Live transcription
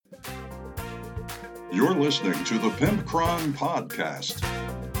You're listening to the Pimpcron Podcast.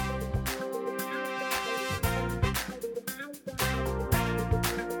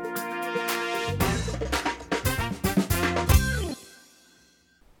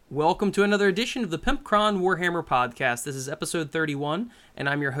 Welcome to another edition of the Pimpcron Warhammer Podcast. This is episode 31, and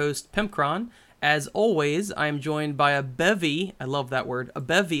I'm your host, Pimpcron. As always, I am joined by a bevy, I love that word, a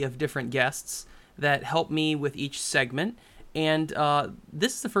bevy of different guests that help me with each segment. And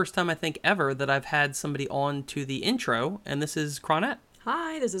this is the first time, I think, ever that I've had somebody on to the intro, and this is Cronette.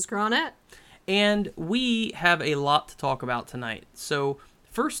 Hi, this is Cronette. And we have a lot to talk about tonight. So,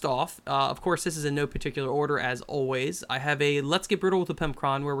 first off, of course, this is in no particular order, as always. I have a Let's Get Brutal with the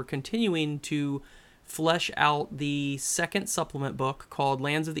Pimpcron, where we're continuing to flesh out the second supplement book called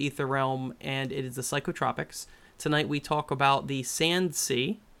Lands of the Aether Realm, and it is the Psychotropics. Tonight we talk about the Sand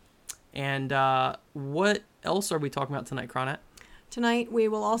Sea. And what else are we talking about tonight, Cronette? Tonight we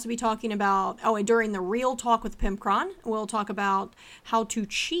will also be talking about, during the Real Talk with Pimpcron, we'll talk about how to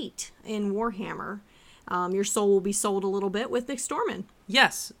cheat in Warhammer. Your soul will be sold a little bit with McStorman.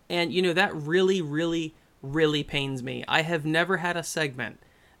 Yes, and you know, that really, really, really pains me. I have never had a segment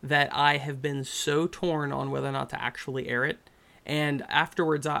that I have been so torn on whether or not to actually air it. And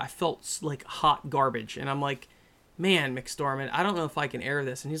afterwards, I felt like hot garbage. And I'm like, man, McStorman, I don't know if I can air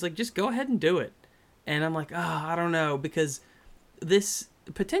this. And he's like, just go ahead and do it. And I'm like, I don't know, because this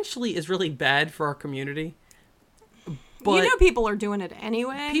potentially is really bad for our community. But you know, people are doing it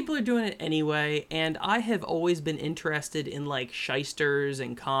anyway. People are doing it anyway, and I have always been interested in like shysters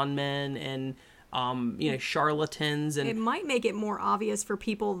and con men and charlatans, and it might make it more obvious for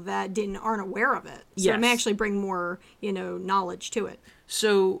people that aren't aware of it. So yes. It may actually bring more, knowledge to it.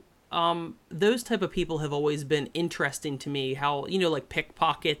 So those type of people have always been interesting to me. How like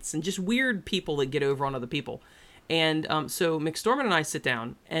pickpockets and just weird people that get over on other people. And so McStorman and I sit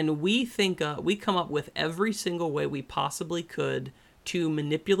down, and we think we come up with every single way we possibly could to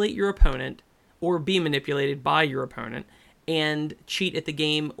manipulate your opponent or be manipulated by your opponent and cheat at the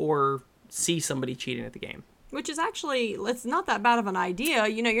game or see somebody cheating at the game. Which is actually, it's not that bad of an idea.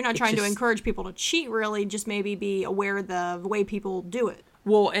 You're not trying to encourage people to cheat, really, just maybe be aware of the way people do it.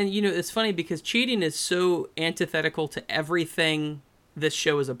 Well, and it's funny because cheating is so antithetical to everything this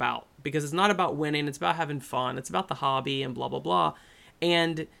show is about. Because it's not about winning, it's about having fun, it's about the hobby and blah, blah, blah.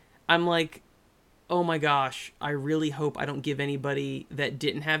 And I'm like, oh my gosh, I really hope I don't give anybody that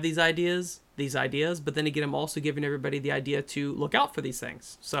didn't have these ideas, but then again, I'm also giving everybody the idea to look out for these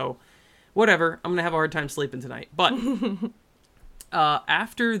things. So, whatever, I'm going to have a hard time sleeping tonight. But,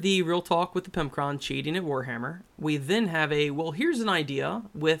 after the Real Talk with the Pimpcron cheating at Warhammer, we then have here's an idea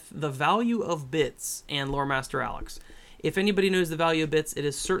with the value of bits and Lore Master Alex. If anybody knows the value of bits, it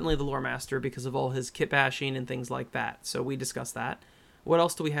is certainly the Lore Master because of all his kit bashing and things like that. So we discussed that. What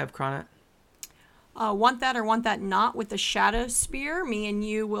else do we have, Cronette? Want that or want that not with the Shadow Spear. Me and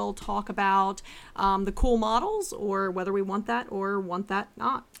you will talk about the cool models, or whether we want that or want that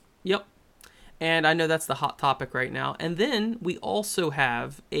not. Yep. And I know that's the hot topic right now. And then we also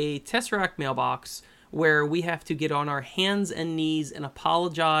have a Tesseract mailbox where we have to get on our hands and knees and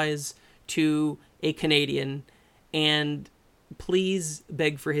apologize to a Canadian and please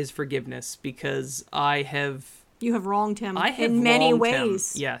beg for his forgiveness because you have wronged him in many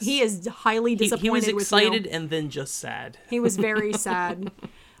ways. Yes. He is highly disappointed. He was excited with you. And then just sad. He was very sad.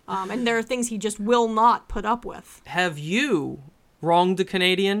 And there are things he just will not put up with. Have you wronged a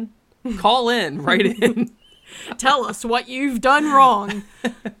Canadian? Call in, write in. Tell us what you've done wrong.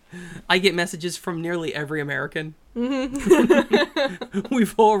 I get messages from nearly every American. Mm-hmm.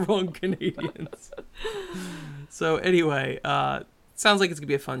 We've all wronged Canadians. So anyway, sounds like it's going to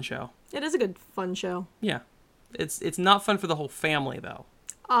be a fun show. It is a good, fun show. Yeah. It's not fun for the whole family, though.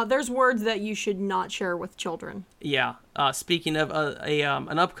 There's words that you should not share with children. Yeah. Speaking of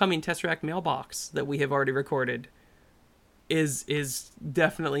an upcoming Tesseract mailbox that we have already recorded is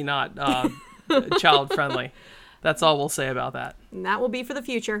definitely not child-friendly. That's all we'll say about that. And that will be for the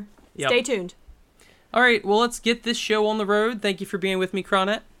future. Yep. Stay tuned. All right, well, let's get this show on the road. Thank you for being with me,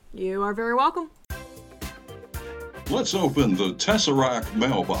 Cronette. You are very welcome. Let's open the Tesseract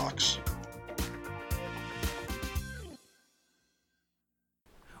mailbox.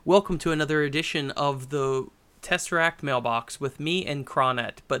 Welcome to another edition of the Tesseract mailbox with me and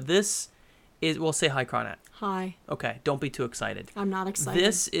Cronette. But this is, well, say hi, Cronette. Hi. Okay, don't be too excited. I'm not excited.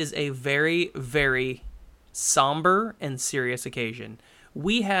 This is a very, very somber and serious occasion.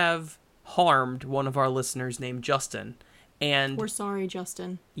 We have harmed one of our listeners named Justin. And we're sorry,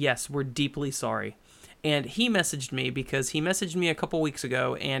 Justin. Yes, we're deeply sorry. And he messaged me because he messaged me a couple weeks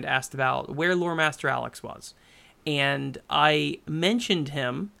ago and asked about where Lore Master Alex was. And I mentioned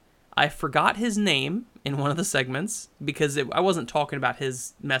him. I forgot his name in one of the segments because I wasn't talking about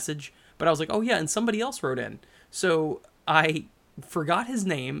his message, but I was like, oh yeah, and somebody else wrote in. So I forgot his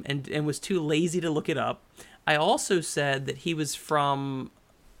name and was too lazy to look it up. I also said that he was from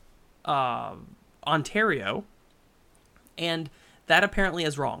Ontario, and that apparently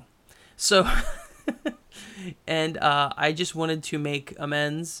is wrong. So, and I just wanted to make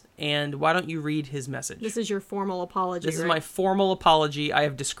amends, and why don't you read his message? This is your formal apology, This is right? my formal apology. I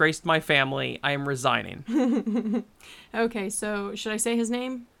have disgraced my family. I am resigning. Okay, so should I say his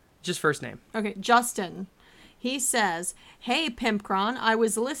name? Just first name. Okay, Justin. He says, "Hey, Pimpcron, I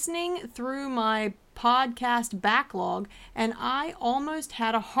was listening through my podcast backlog, and I almost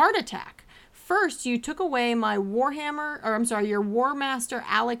had a heart attack. First, you took away my your War Master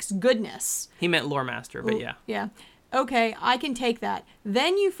Alex goodness." He meant Lore Master, but yeah. Yeah. Okay, I can take that.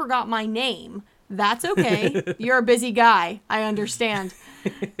 Then you forgot my name. That's okay. You're a busy guy. I understand.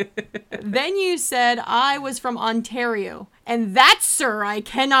 Then you said I was from Ontario, and that, sir, I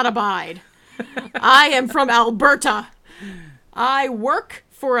cannot abide. I am from Alberta. I work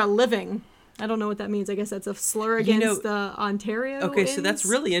for a living. I don't know what that means. I guess that's a slur against the Ontario. Okay, so that's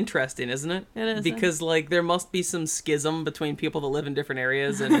really interesting, isn't it? It is. Because like there must be some schism between people that live in different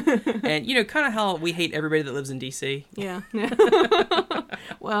areas, and and kind of how we hate everybody that lives in DC. Yeah.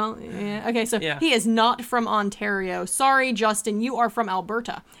 Well, yeah. Okay, so Yeah. he is not from Ontario. Sorry, Justin, you are from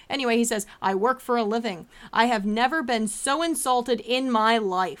Alberta. Anyway, he says, I work for a living. I have never been so insulted in my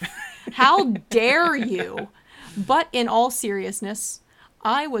life. How dare you? But in all seriousness,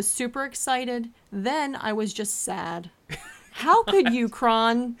 I was super excited. Then I was just sad. How could you,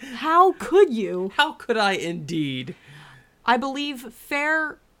 Kron? How could you? How could I indeed? I believe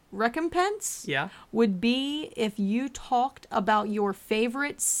fair recompense Yeah. would be if you talked about your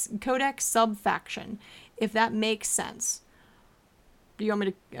favorite Codex sub-faction, if that makes sense. Do you want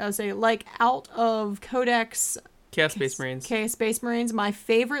me to say, like, out of Codex Chaos Space Marines. Chaos Space Marines, my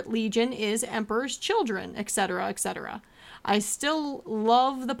favorite legion is Emperor's Children, etc., etc. I still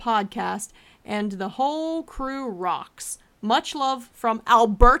love the podcast, and the whole crew rocks. Much love from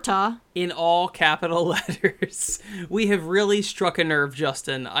Alberta. In all capital letters. We have really struck a nerve,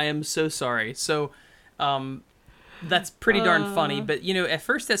 Justin. I am so sorry. So, that's pretty darn funny. But, at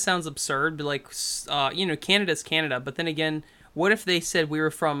first that sounds absurd. Like, Canada's Canada. But then again, what if they said we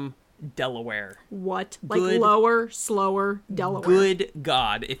were from Delaware? What? Like Good. lower, slower Delaware. Good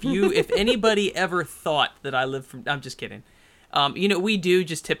God. If anybody ever thought that I lived from... I'm just kidding. We do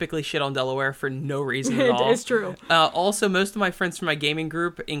just typically shit on Delaware for no reason at all. It's true. Also, most of my friends from my gaming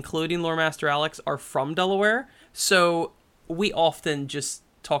group, including Lore Master Alex, are from Delaware. So we often just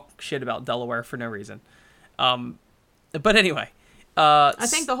talk shit about Delaware for no reason. But anyway. I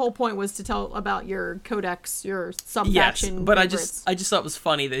think the whole point was to tell about your codex, your sub-faction. Yes, but favorites. I just thought it was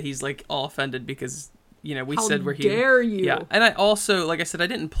funny that he's like all offended because, we How said we're here. dare you? Yeah, and I also, like I said, I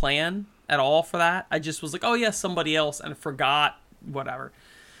didn't plan at all for that. I just was like, oh yeah, somebody else, and I forgot, whatever.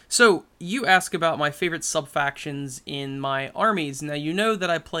 So, you ask about my favorite sub-factions in my armies. Now, you know that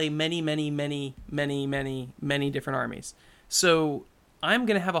I play many, many, many, many, many, many different armies. So, I'm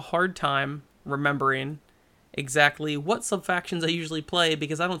going to have a hard time remembering exactly what sub-factions I usually play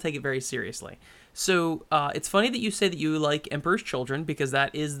because I don't take it very seriously. So, it's funny that you say that you like Emperor's Children because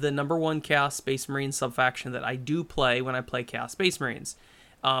that is the number one Chaos Space Marine sub-faction that I do play when I play Chaos Space Marines.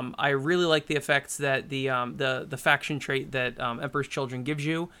 I really like the effects that the faction trait that Emperor's Children gives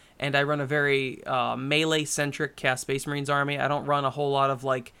you, and I run a very melee-centric Chaos Space Marines army. I don't run a whole lot of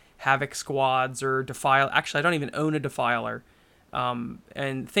like Havoc squads or Defile. Actually, I don't even own a Defiler,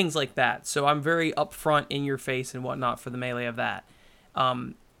 and things like that. So I'm very upfront, in your face, and whatnot for the melee of that.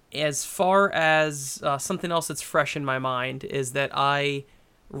 As far as something else that's fresh in my mind is that I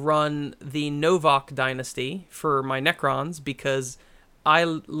run the Novak dynasty for my Necrons because I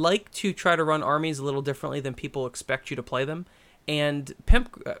like to try to run armies a little differently than people expect you to play them. And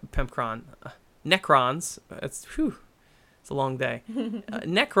Necrons, it's a long day.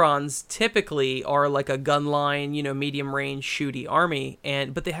 Necrons typically are like a gunline, medium range shooty army,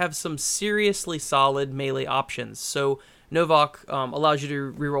 but they have some seriously solid melee options. So Novak allows you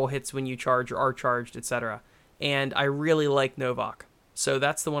to reroll hits when you charge or are charged, etc. And I really like Novak. So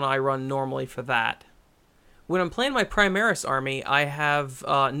that's the one I run normally for that. When I'm playing my Primaris army, I have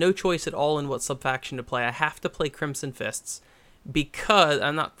no choice at all in what sub-faction to play. I have to play Crimson Fists because...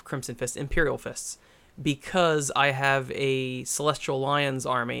 I'm not Crimson Fists, Imperial Fists. Because I have a Celestial Lions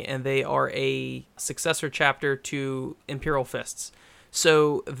army, and they are a successor chapter to Imperial Fists.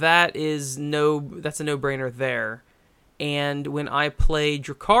 So that's a no-brainer there. And when I play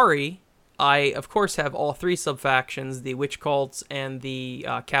Drukhari, I, of course, have all 3 sub-factions, the Witch Cults and the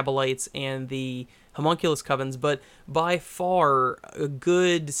Kabalites and the Homunculus Covens, but by far, a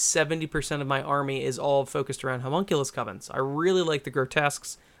good 70% of my army is all focused around Homunculus Covens. I really like the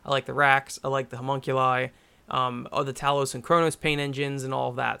Grotesques, I like the Racks, I like the Homunculi, the Talos and Chronos paint engines and all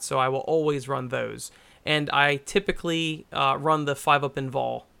of that, so I will always run those. And I typically run the 5-up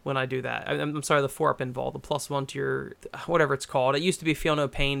Invol when I do that. I'm sorry, the 4-up Invol, the +1 to your, whatever it's called. It used to be Feel No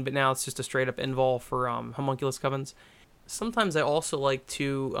Pain, but now it's just a straight-up Invol for Homunculus Covens. Sometimes I also like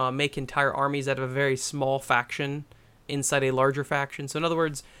to make entire armies out of a very small faction inside a larger faction. So in other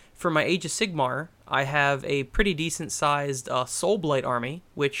words, for my Age of Sigmar, I have a pretty decent-sized Soulblight army,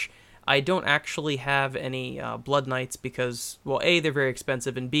 which I don't actually have any Blood Knights because, well, A, they're very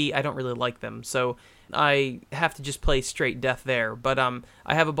expensive, and B, I don't really like them. So I have to just play straight death there. But I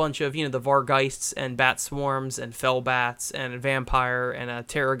have a bunch of, the Vargeists and Bat Swarms and Fellbats and a Vampire and a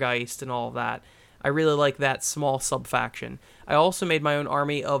Terrorgeist and all of that. I really like that small sub-faction. I also made my own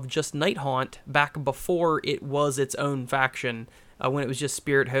army of just Nighthaunt back before it was its own faction, when it was just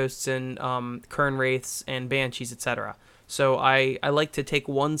Spirit Hosts and Kern Wraiths and Banshees, etc. So I like to take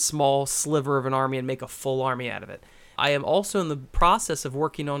one small sliver of an army and make a full army out of it. I am also in the process of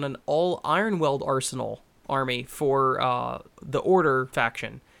working on an all Ironweld Arsenal army for the Order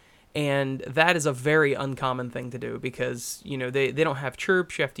faction. And that is a very uncommon thing to do because, they don't have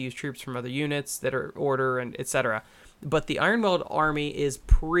troops. You have to use troops from other units that are Order and etc. But the Ironweld army is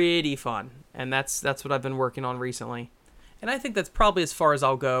pretty fun, and that's what I've been working on recently. And I think that's probably as far as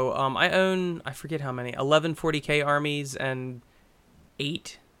I'll go. I own, I forget how many, 11 40k armies and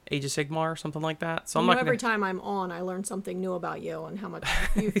 8 Age of Sigmar or something like that. So every time I'm on, I learn something new about you and how much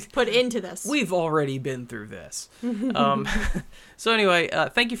you've put into this. We've already been through this. So anyway,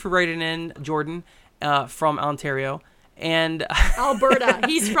 thank you for writing in, Jordan, from Ontario. And Alberta.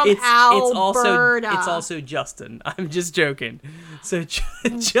 He's from Alberta. It's also Justin. I'm just joking. So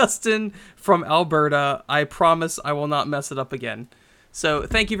Justin from Alberta, I promise I will not mess it up again. So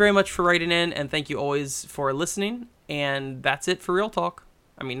thank you very much for writing in, and thank you always for listening. And that's it for Real Talk.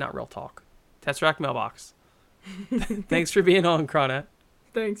 I mean, not Real Talk. Tesseract Mailbox. Thanks for being on, Cronut.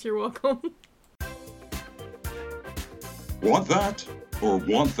 Thanks, you're welcome. Want that or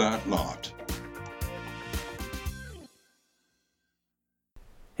want that not?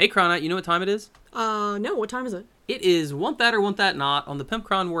 Hey, Cronut, you know what time it is? No, what time is it? It is Want That or Want That Not on the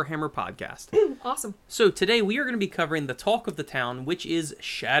Pimpcron Warhammer podcast. Awesome. So today we are going to be covering the talk of the town, which is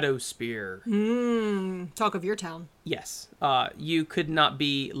Shadowspear. Talk of your town. Yes. You could not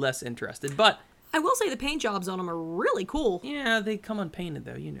be less interested, but I will say the paint jobs on them are really cool. Yeah, they come unpainted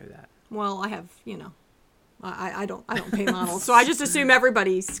though, you know that. Well, I have, I don't paint models, so I just assume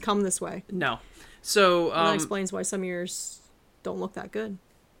everybody's come this way. No. So that explains why some of yours don't look that good.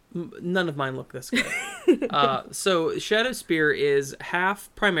 None of mine look this good. So Shadowspear is half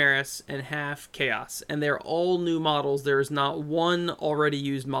Primaris and half Chaos, and they're all new models. There is not one already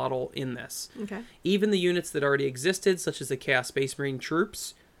used model in this. Okay. Even the units that already existed, such as the Chaos Space Marine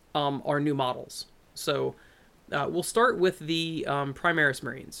troops, are new models. So we'll start with the Primaris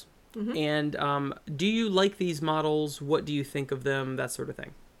Marines. Mm-hmm. And do you like these models? What do you think of them? That sort of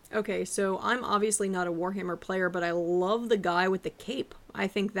thing. Okay, so I'm obviously not a Warhammer player, but I love the guy with the cape. I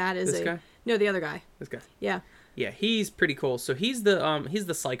think that is this guy? No, the other guy. This guy. Yeah. Yeah, he's pretty cool. So he's the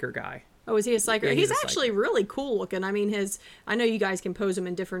Psyker guy. Oh, is he a Psyker? Yeah, he's actually really cool looking. I mean, I know you guys can pose him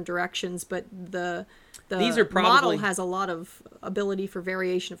in different directions, but the These are probably, model has a lot of ability for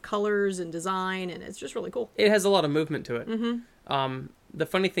variation of colors and design, and it's just really cool. It has a lot of movement to it. Mm-hmm. The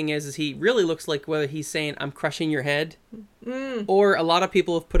funny thing is he really looks like whether he's saying, I'm crushing your head, or a lot of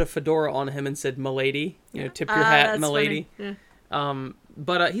people have put a fedora on him and said, Milady, tip your hat, Milady. Yeah.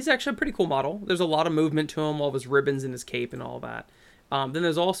 But he's actually a pretty cool model. There's a lot of movement to him, all of his ribbons and his cape and all that. Then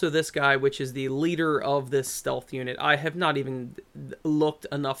there's also this guy, which is the leader of this stealth unit. I have not even looked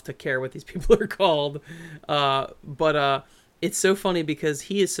enough to care what these people are called. But it's so funny because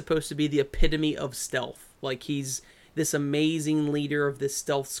he is supposed to be the epitome of stealth. Like, he's this amazing leader of this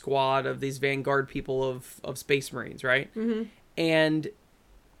stealth squad of these Vanguard people of Space Marines, right? Mm-hmm. And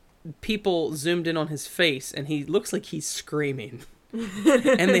people zoomed in on his face, and he looks like he's screaming.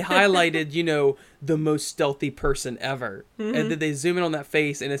 And they highlighted, the most stealthy person ever. Mm-hmm. And then they zoom in on that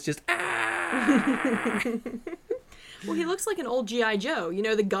face, and it's just, ah! Well, he looks like an old G.I. Joe.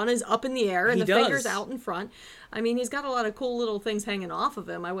 The gun is up in the air, and finger's out in front. I mean, he's got a lot of cool little things hanging off of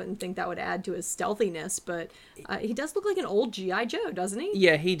him. I wouldn't think that would add to his stealthiness, but he does look like an old G.I. Joe, doesn't he?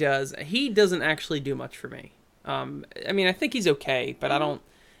 Yeah, he does. He doesn't actually do much for me. I mean, I think he's okay, but I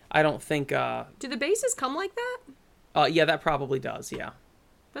don't think... Do the bases come like that? Yeah, that probably does, yeah.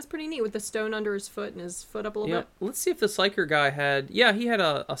 That's pretty neat with the stone under his foot and his foot up a little Yeah, bit. let's see if the Psyker guy had... Yeah, he had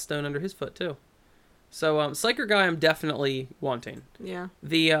a stone under his foot, too. So, Psyker guy I'm definitely wanting. Yeah.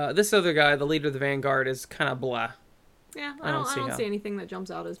 This other guy, the leader of the Vanguard, is kind of blah. Yeah, I don't see how. see anything that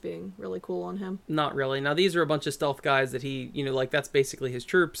jumps out as being really cool on him. Not really. Now, these are a bunch of stealth guys that he, like, that's basically his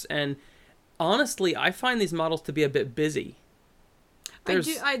troops. And honestly, I find these models to be a bit busy. There's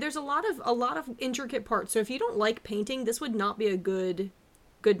a lot of intricate parts. So if you don't like painting, this would not be a good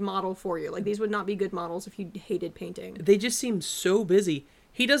model for you. Like, these would not be good models if you hated painting. They just seem so busy.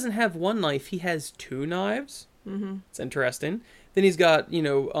 He doesn't have one knife. He has two knives. Mm-hmm. It's interesting. Then he's got,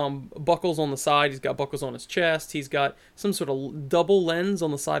 buckles on the side. He's got buckles on his chest. He's got some sort of double lens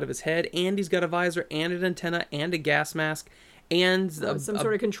on the side of his head. And he's got a visor and an antenna and a gas mask. And some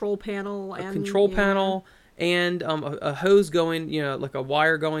sort of control panel. Panel. And a hose going, like a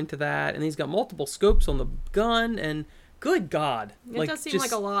wire going to that. And he's got multiple scopes on the gun. And good God. It does seem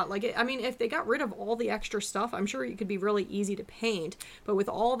like a lot. If they got rid of all the extra stuff, I'm sure it could be really easy to paint. But with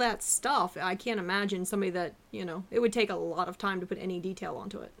all that stuff, I can't imagine somebody that, it would take a lot of time to put any detail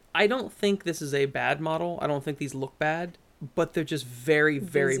onto it. I don't think this is a bad model. I don't think these look bad. But they're just very,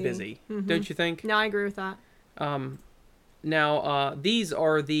 very busy. Mm-hmm. Don't you think? No, I agree with that. Now, these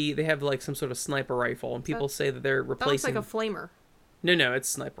are they have like some sort of sniper rifle, and people say that they're replacing... That looks like a flamer. No, it's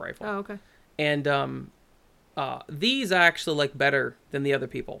a sniper rifle. Oh, okay. And these I actually like better than the other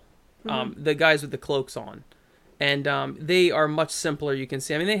people. The guys with the cloaks on. And they are much simpler, you can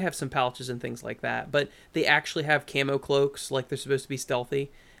see. I mean, they have some pouches and things like that, but they actually have camo cloaks, like they're supposed to be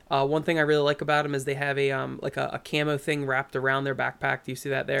stealthy. One thing I really like about them is they have a camo thing wrapped around their backpack. Do you see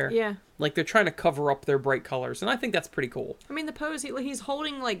that there? Yeah. Like they're trying to cover up their bright colors, and I think that's pretty cool. I mean, the pose, he's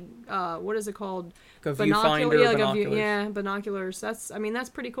holding what is it called? A viewfinder, binoculars. Binoculars. That's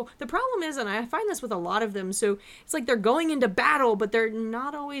pretty cool. The problem is, and I find this with a lot of them, so it's like they're going into battle, but they're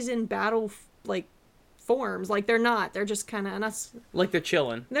not always in battle, forms. Like, they're not. They're just kind of... Like they're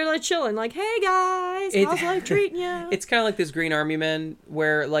chilling. They're like chilling. Like, hey, guys, how's life treating you? It's kind of like this Green Army Men,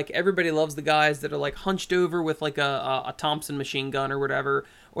 where, like, everybody loves the guys that are, like, hunched over with, like, a Thompson machine gun or whatever.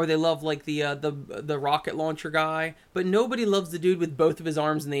 Or they love, like, the rocket launcher guy. But nobody loves the dude with both of his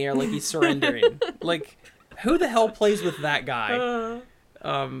arms in the air like he's surrendering. Like, who the hell plays with that guy?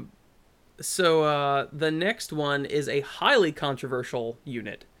 So the next one is a highly controversial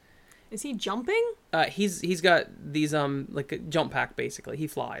unit. Is he jumping? He's got these like a jump pack basically. He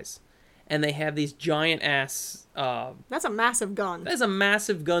flies, and they have these giant ass. That's a massive gun. That's a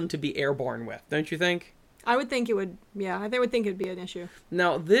massive gun to be airborne with, don't you think? I would think it would. Yeah, I would think it'd be an issue.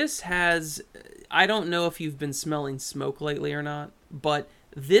 Now this has. I don't know if you've been smelling smoke lately or not, but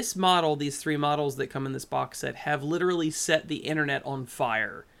this model, these three models that come in this box set, have literally set the internet on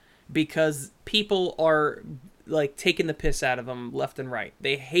fire because people are like taking the piss out of them left and right.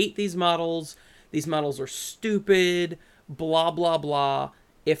 They hate these models. These models are stupid, blah, blah, blah.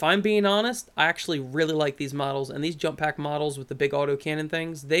 If I'm being honest, I actually really like these models, and these jump pack models with the big autocannon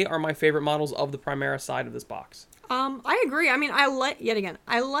things, they are my favorite models of the Primera side of this box. I agree. I mean, I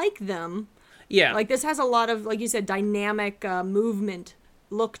like them. Yeah. Like, this has a lot of, like you said, dynamic movement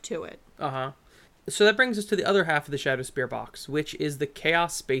look to it. Uh-huh. So that brings us to the other half of the Shadow Spear box, which is the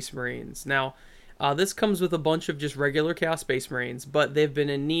Chaos Space Marines. Now, this comes with a bunch of just regular Chaos Space Marines, but they've been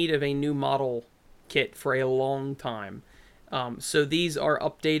in need of a new model kit for a long time. So these are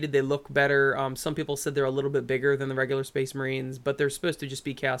updated. They look better. Some people said they're a little bit bigger than the regular Space Marines, but they're supposed to just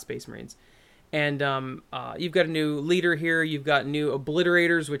be Chaos Space Marines. And you've got a new leader here. You've got new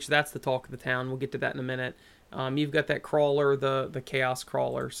Obliterators, which that's the talk of the town. We'll get to that in a minute. You've got that Crawler, the Chaos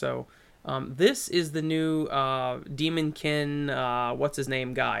Crawler. So this is the new Demonkin, what's his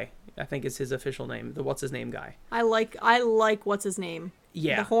name guy. I think is his official name. The what's his name guy. I like what's his name.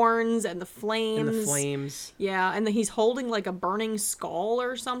 Yeah. The horns and the flames. And the flames. Yeah, and he's holding like a burning skull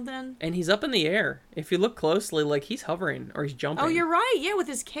or something. And he's up in the air. If you look closely, like he's hovering or he's jumping. Oh, you're right. Yeah, with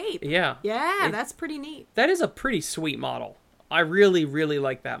his cape. Yeah. Yeah, that's pretty neat. That is a pretty sweet model. I really, really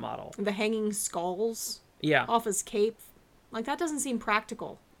like that model. The hanging skulls. Yeah. Off his cape. Like, that doesn't seem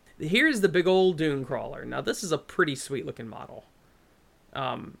practical. Here's the big old Dune Crawler. Now, this is a pretty sweet looking model.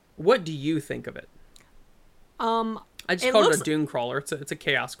 What do you think of it? I just call it a Dune Crawler. It's a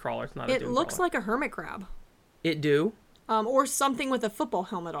Chaos Crawler. It's not a Dune Crawler. It looks like a hermit crab. It do? Or something with a football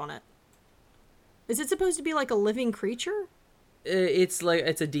helmet on it. Is it supposed to be like a living creature? It's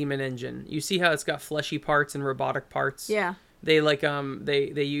a demon engine. You see how it's got fleshy parts and robotic parts? Yeah. They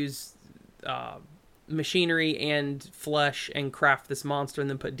they use machinery and flesh and craft this monster and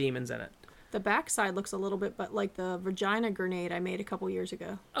then put demons in it. The backside looks a little bit but like the vagina grenade I made a couple years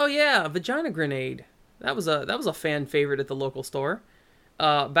ago. Oh yeah, vagina grenade. That was a fan favorite at the local store.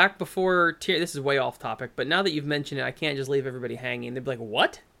 back before this is way off topic, but now that you've mentioned it, I can't just leave everybody hanging. They'd be like,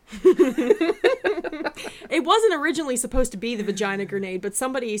 what? It wasn't originally supposed to be the vagina grenade, but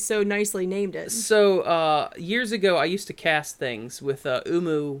somebody so nicely named it. So, years ago, I used to cast things with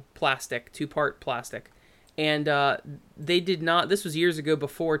Umu plastic, 2-part plastic. And they did not, this was years ago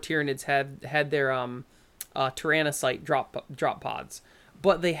before Tyranids had their Tyrannocyte drop pods.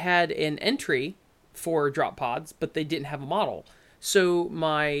 But they had an entry for drop pods, but they didn't have a model. So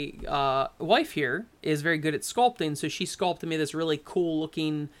my wife here is very good at sculpting, so she sculpted me this really cool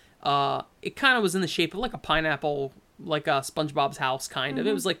looking, it kind of was in the shape of like a pineapple, like a SpongeBob's house kind of.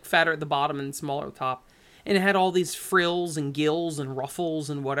 It was like fatter at the bottom and smaller at the top. And it had all these frills and gills and ruffles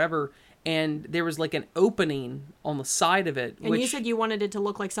and whatever. And there was like an opening on the side of it. And you said you wanted it to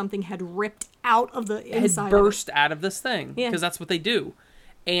look like something had ripped out of the inside. Had burst out of this thing. Yeah. Because that's what they do.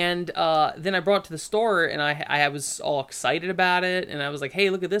 And then I brought it to the store, and I was all excited about it, and I was like, hey,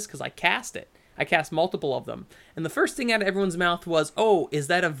 look at this, because I cast it. I cast multiple of them. And the first thing out of everyone's mouth was, oh, is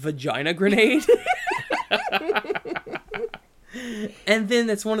that a vagina grenade? And then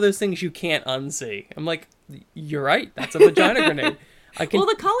it's one of those things you can't unsee. I'm like, you're right, that's a vagina grenade. Well,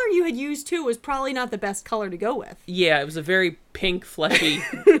 the color you had used, too, was probably not the best color to go with. Yeah, it was a very pink, fleshy,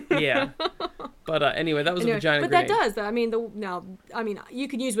 yeah. But anyway, that was a vagina grenade. But that does. You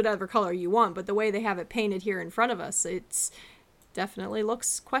can use whatever color you want, but the way they have it painted here in front of us, it's definitely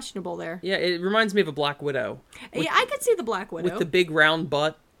looks questionable there. Yeah, it reminds me of a Black Widow. Yeah, I could see the Black Widow. With the big round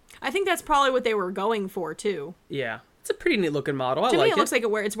butt. I think that's probably what they were going for, too. Yeah. It's a pretty neat looking model. To me, it looks like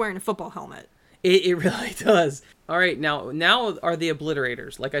it's wearing a football helmet. It really does. All right, now are the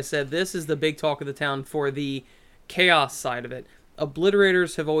Obliterators. Like I said, this is the big talk of the town for the Chaos side of it.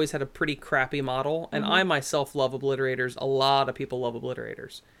 Obliterators have always had a pretty crappy model, and I myself love Obliterators. A lot of people love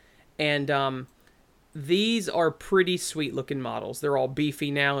Obliterators. And these are pretty sweet-looking models. They're all beefy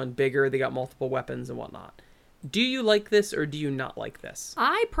now and bigger. They got multiple weapons and whatnot. Do you like this, or do you not like this?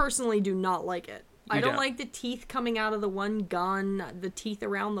 I personally do not like it. I don't don't. like the teeth coming out of the one gun, the teeth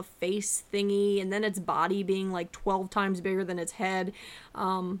around the face thingy, and then its body being like 12 times bigger than its head.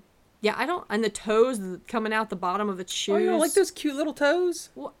 Yeah, I don't... And the toes coming out the bottom of its shoes. Oh, you don't like those cute little toes?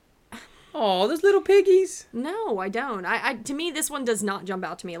 What? Oh, those little piggies. No, I don't. To me, this one does not jump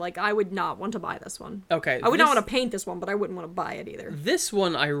out to me. Like, I would not want to buy this one. Okay. I would not want to paint this one, but I wouldn't want to buy it either. This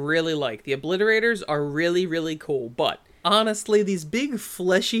one I really like. The Obliterators are really, really cool, but... Honestly, these big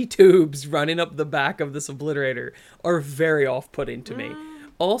fleshy tubes running up the back of this Obliterator are very off-putting to me.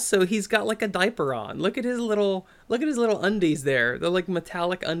 Also, he's got like a diaper on. Look at his little undies there. They're like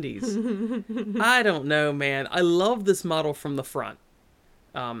metallic undies. I don't know, man. I love this model from the front.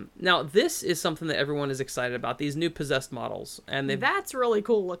 Now, this is something that everyone is excited about. These new Possessed models, and that's really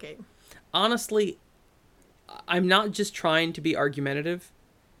cool looking. Honestly, I'm not just trying to be argumentative.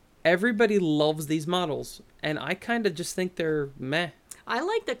 Everybody loves these models, and I kind of just think they're meh. I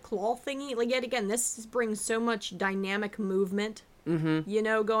like the claw thingy. Like, yet again, this brings so much dynamic movement,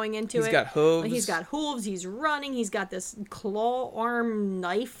 going into it. He's got hooves. Like, he's got hooves, he's running, he's got this claw arm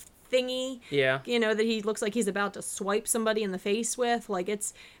knife thingy. Yeah. That he looks like he's about to swipe somebody in the face with. Like,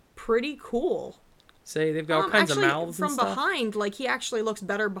 it's pretty cool. Say, they've got all kinds of mouths and stuff. From behind, like, he actually looks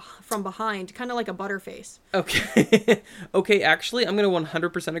better from behind, kind of like a Butterface. Okay. Okay, actually, I'm going to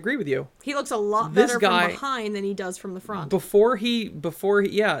 100% agree with you. He looks a lot better from behind than he does from the front. Before he,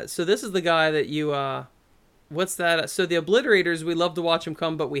 yeah, so this is the guy that you, what's that? So the Obliterators, we love to watch them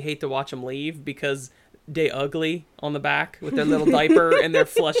come, but we hate to watch them leave because they ugly on the back with their little diaper and their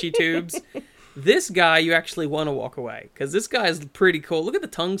fleshy tubes. This guy, you actually want to walk away because this guy is pretty cool. Look at the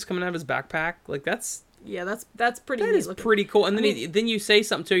tongues coming out of his backpack. Like, that's pretty. That is looking. pretty cool. And then then you say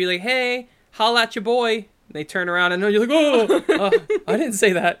something to her. You're like, "Hey, holla at your boy." And they turn around and you're like, "Oh, I didn't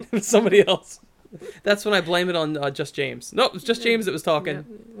say that. It was somebody else." That's when I blame it on Just James. No, it was Just James that was talking.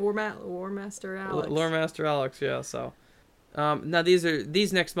 Yeah. Warmaster Alex. Warmaster Alex. Yeah. So. Now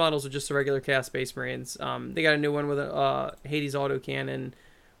these next models are just the regular Chaos Space Marines. They got a new one with a Hades autocannon.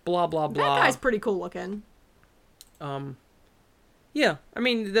 Blah blah blah. That guy's pretty cool looking. Yeah, I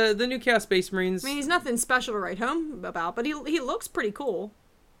mean the new Chaos Space Marines. I mean, he's nothing special to write home about, but he looks pretty cool.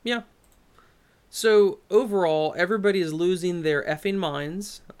 Yeah. So overall, everybody is losing their effing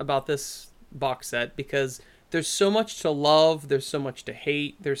minds about this box set because there's so much to love, there's so much to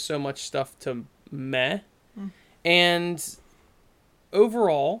hate, there's so much stuff to meh, and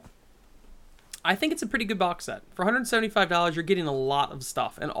overall, I think it's a pretty good box set. For $175, you're getting a lot of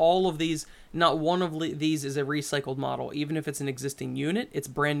stuff. And all of these, not one of these is a recycled model. Even if it's an existing unit, it's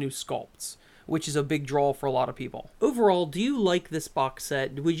brand new sculpts, which is a big draw for a lot of people. Overall, do you like this box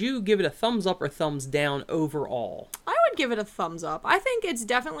set? Would you give it a thumbs up or thumbs down overall? I would give it a thumbs up. I think it's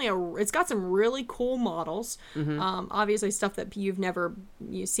definitely it's got some really cool models. Obviously stuff that you've never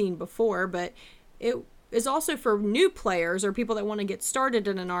seen before, but it is also for new players or people that want to get started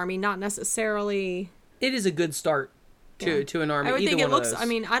in an army, not necessarily. It is a good start to an army. I would Either think it one of looks. those. I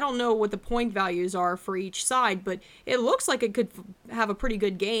mean, I don't know what the point values are for each side, but it looks like it could have a pretty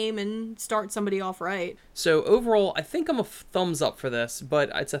good game and start somebody off right. So overall, I think I'm a thumbs up for this,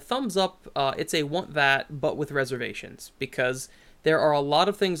 but it's a thumbs up. It's a want that, but with reservations, because there are a lot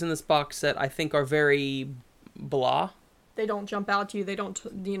of things in this box set I think are very blah. They don't jump out to you. They don't,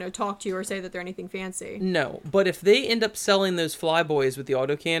 talk to you or say that they're anything fancy. No, but if they end up selling those flyboys with the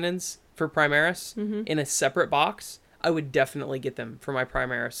autocannons for Primaris in a separate box, I would definitely get them for my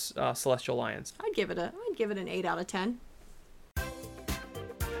Primaris Celestial Lions. I'd give it an 8 out of 10.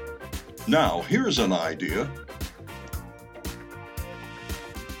 Now, here's an idea.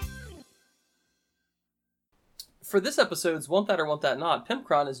 For this episode's Want That or Want That Not,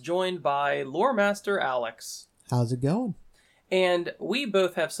 Pimpcron is joined by Lore Master Alex. How's it going? And we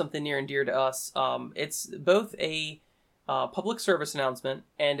both have something near and dear to us. It's both a public service announcement,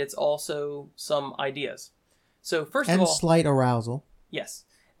 and it's also some ideas. So first of And all, slight arousal. yes.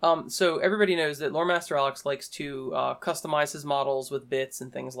 So everybody knows that Lore Master Alex likes to customize his models with bits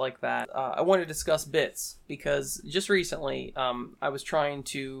and things like that. I want to discuss bits because just recently I was trying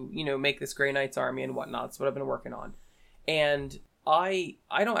to, make this Grey Knights army and whatnot. That's what I've been working on. And I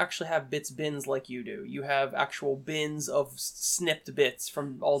don't actually have bits bins like you do. You have actual bins of snipped bits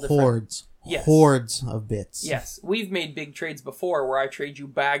from all different... Hordes. Yes. Hordes of bits. Yes, we've made big trades before where I trade you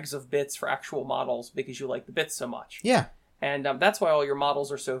bags of bits for actual models because you like the bits so much. Yeah. And that's why all your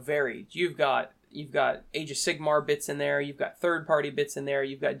models are so varied. You've got Age of Sigmar bits in there. You've got third-party bits in there.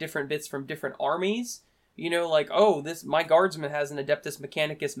 You've got different bits from different armies. My guardsman has an Adeptus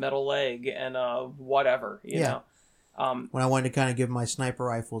Mechanicus metal leg and whatever. You know. When I wanted to kind of give my sniper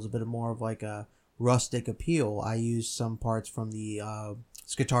rifles a bit more of like a rustic appeal, I used some parts from the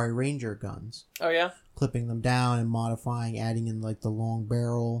Skitarii Ranger guns. Oh yeah. Clipping them down and modifying, adding in like the long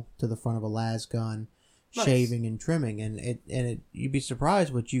barrel to the front of a las gun. Nice. Shaving and trimming, and you'd be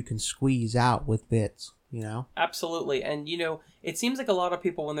surprised what you can squeeze out with bits, Absolutely. And it seems like a lot of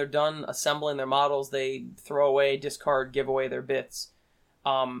people, when they're done assembling their models, they throw away, discard, give away their bits.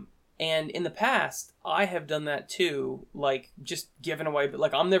 And in the past, I have done that too, like just giving away, but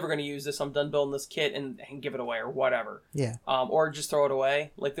like I'm never going to use this, I'm done building this kit and give it away or whatever. Yeah. Or just throw it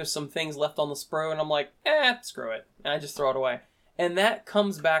away. Like there's some things left on the sprue and I'm like, screw it. And I just throw it away. And that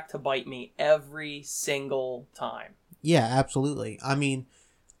comes back to bite me every single time. Yeah, absolutely. I mean,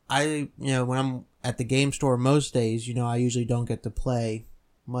 when I'm at the game store most days, I usually don't get to play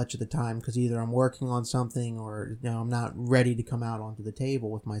much of the time because either I'm working on something or, I'm not ready to come out onto the table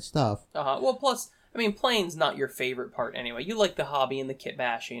with my stuff. Well, plus, playing's not your favorite part anyway. You like the hobby and the kit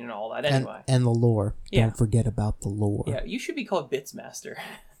bashing and all that anyway. And the lore. Yeah. Don't forget about the lore. Yeah, you should be called Bitsmaster.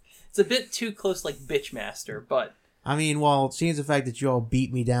 It's a bit too close like Bitchmaster, but... it seems the fact that you all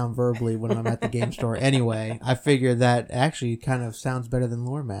beat me down verbally when I'm at the game store anyway, I figure that actually kind of sounds better than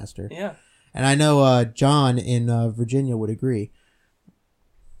Lore Master. Yeah. And I know John in Virginia would agree.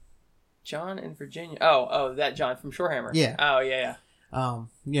 John in Virginia. Oh, that John from Shorehammer. Yeah. Oh,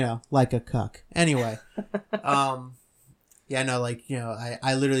 yeah. Like a cuck. Anyway. I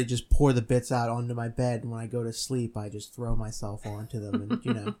literally just pour the bits out onto my bed, and when I go to sleep, I just throw myself onto them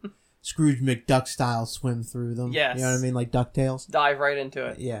and, Scrooge McDuck style swim through them. Yes. You know what I mean? Like DuckTales. Dive right into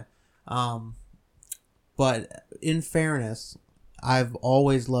it. Yeah. But in fairness, I've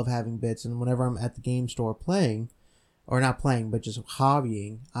always loved having bits, and whenever I'm at the game store playing, or not playing, but just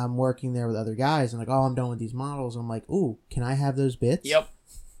hobbying, I'm working there with other guys, and like, I'm done with these models. I'm like, ooh, can I have those bits? Yep.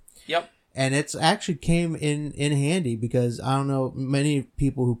 And it's actually came in handy because I don't know, many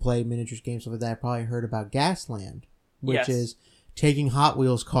people who play miniatures games stuff like that probably heard about Gasland, which is taking Hot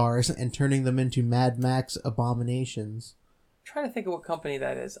Wheels cars and turning them into Mad Max abominations. I'm trying to think of what company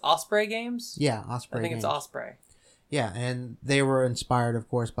that is. Osprey Games? Yeah, Osprey I think Games. it's Osprey. Yeah, and they were inspired, of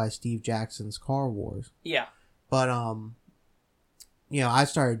course, by Steve Jackson's Car Wars. Yeah. But, I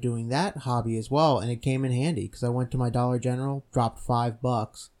started doing that hobby as well, and it came in handy because I went to my Dollar General, dropped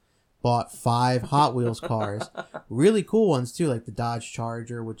 $5, bought 5 Hot Wheels cars. Really cool ones, too, like the Dodge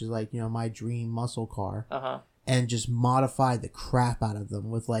Charger, which is like, my dream muscle car. Uh-huh. And just modified the crap out of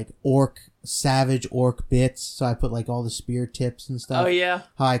them with like savage orc bits. So I put like all the spear tips and stuff. Oh, yeah.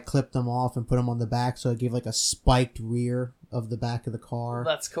 How I clipped them off and put them on the back. So it gave like a spiked rear of the back of the car.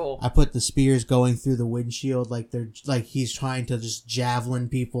 That's cool. I put the spears going through the windshield like he's trying to just javelin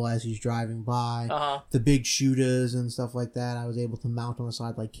people as he's driving by. Uh-huh. The big shooters and stuff like that, I was able to mount on the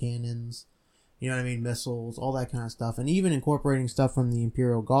side like cannons. You know what I mean? Missiles, all that kind of stuff. And even incorporating stuff from the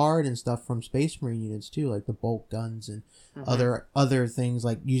Imperial Guard and stuff from Space Marine units too, like the bolt guns and other things,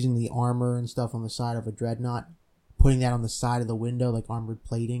 like using the armor and stuff on the side of a dreadnought, putting that on the side of the window, like armored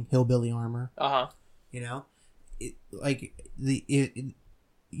plating, hillbilly armor. You know?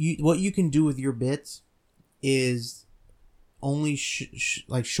 What you can do with your bits is only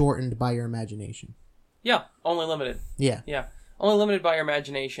shortened by your imagination. Yeah, only limited. Yeah. Only limited by your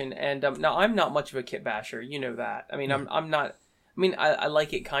imagination. And now I'm not much of a kit basher. You know that. I mean, I'm not. I mean, I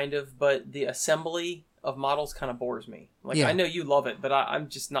like it kind of, but the assembly of models kind of bores me. Like, I know you love it, but I'm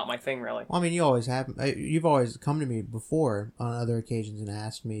just not my thing, really. Well, I mean, you always have. You've always come to me before on other occasions and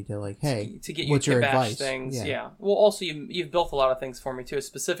asked me to, like, hey, to get you what's kit your bash advice? Things. Yeah. Well, also you've built a lot of things for me too,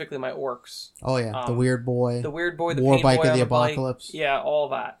 specifically my orcs. Oh yeah, the weird boy, the war pain bike boy of the on bike. apocalypse. Yeah, all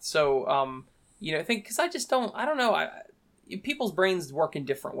that. So you know, I think because I don't know. People's brains work in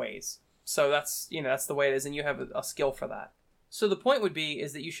different ways. So that's the way it is, and you have a skill for that. So the point would be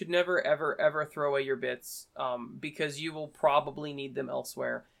is that you should never, ever, ever throw away your bits because you will probably need them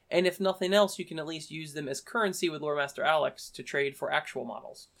elsewhere. And if nothing else, you can at least use them as currency with Lore Master Alex to trade for actual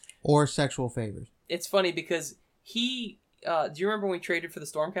models. Or sexual favors. It's funny because do you remember when we traded for the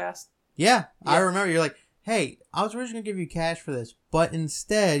Stormcast? Yeah, I remember. You're like, hey, I was originally going to give you cash for this, but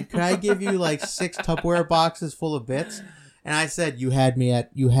instead, could I give you like 6 Tupperware boxes full of bits? And I said, you had me at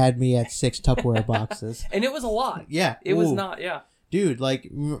 6 Tupperware boxes. And it was a lot. Yeah. It was not, yeah. Dude,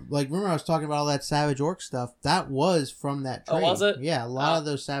 remember I was talking about all that Savage Orc stuff? That was from that trade. Oh, was it? Yeah, a lot of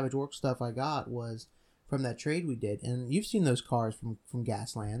those Savage Orc stuff I got was from that trade we did. And you've seen those cars from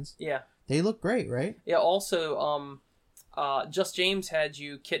Gaslands. Yeah. They look great, right? Yeah, also, Just James had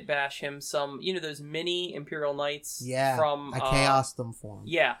you kit bash him some, those mini Imperial Knights. Yeah, from I chaosed them for him.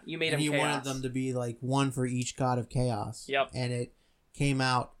 Yeah, you made them chaos. And you wanted them to be like one for each god of chaos. Yep. And it came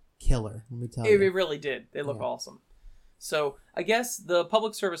out killer, let me tell you. It really did. They look awesome. So, I guess the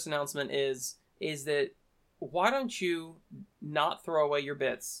public service announcement is that why don't you not throw away your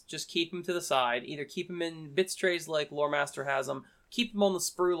bits? Just keep them to the side. Either keep them in bits trays like Lore Master has them, keep them on the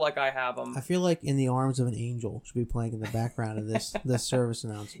sprue like I have them. I feel like In the Arms of an Angel should be playing in the background of this service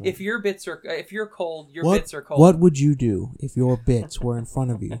announcement. If you're cold, bits are cold. What would you do if your bits were in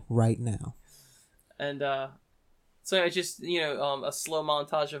front of you right now? And so it's just a slow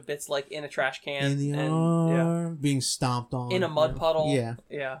montage of bits like in a trash can, in the arm, being stomped on in a mud puddle.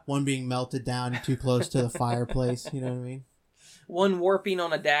 Yeah. One being melted down too close to the fireplace. You know what I mean? One warping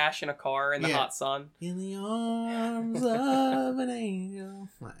on a dash in a car in the hot sun. In the arms of an angel.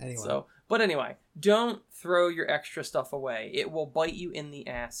 Anyway, don't throw your extra stuff away. It will bite you in the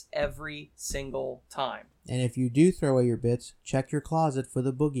ass every single time. And if you do throw away your bits, check your closet for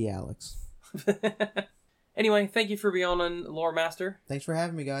the boogie, Alex. Anyway, thank you for being on Lore Master. Thanks for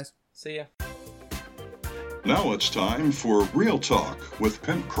having me, guys. See ya. Now it's time for Real Talk with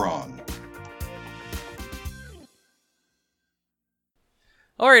Pimpcron.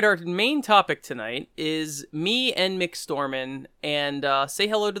 All right, our main topic tonight is me and Mick Storman, and say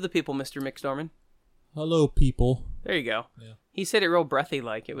hello to the people, Mr. Mick Storman. Hello, people. There you go. Yeah. He said it real breathy,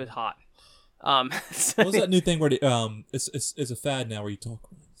 like it was hot. What was that new thing where it's a fad now where you talk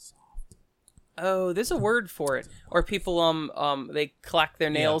really soft? Oh, there's a word for it. Or people they clack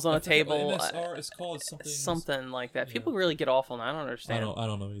their nails on a table. MSR is called something like that. Yeah. People really get awful, and I don't understand. I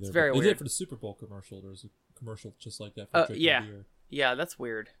don't know either. It's very weird. They did it for the Super Bowl commercial. There was a commercial just like that for drinking beer. Yeah, that's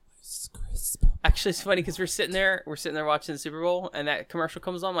weird. It's crisp. Actually, it's funny because we're sitting there watching the Super Bowl, and that commercial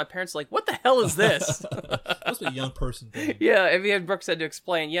comes on. My parents are like, "What the hell is this?" Must be a young person thing. Yeah, and me and Brooks had to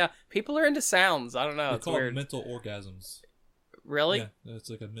explain. Yeah, people are into sounds. I don't know. It's call weird. It mental orgasms. Really? Yeah, it's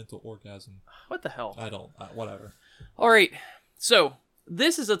like a mental orgasm. What the hell? Whatever. All right, so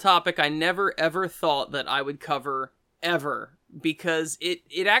this is a topic I never ever thought that I would cover ever. Because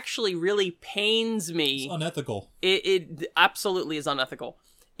it actually really pains me. It's unethical. It absolutely is unethical.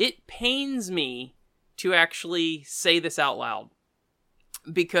 It pains me to actually say this out loud.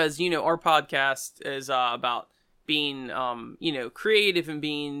 Because, our podcast is about being, creative and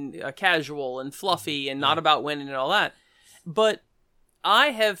being casual and fluffy and not about winning and all that. But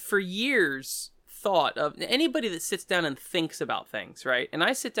I have for years thought of anybody that sits down and thinks about things, right? And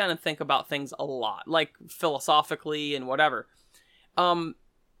I sit down and think about things a lot, like philosophically and whatever.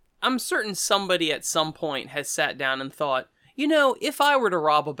 I'm certain somebody at some point has sat down and thought, if I were to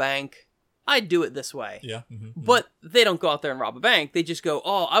rob a bank, I'd do it this way. Yeah. Mm-hmm. But they don't go out there and rob a bank. They just go,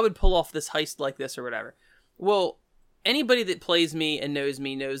 I would pull off this heist like this or whatever. Well, anybody that plays me and knows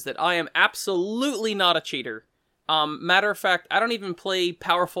me knows that I am absolutely not a cheater. Matter of fact, I don't even play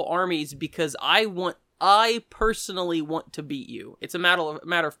powerful armies because I personally want to beat you. It's a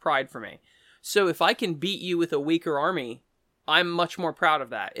matter of pride for me. So if I can beat you with a weaker army, I'm much more proud of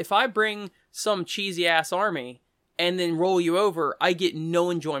that. If I bring some cheesy ass army and then roll you over, I get no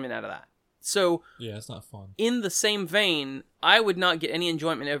enjoyment out of that. So Yeah, it's not fun. in the same vein, I would not get any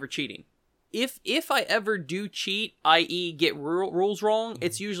enjoyment over cheating. If I ever do cheat, i.e. get rules wrong,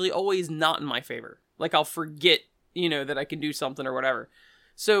 it's usually always not in my favor. Like I'll forget, that I can do something or whatever.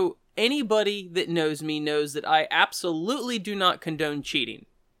 So anybody that knows me knows that I absolutely do not condone cheating.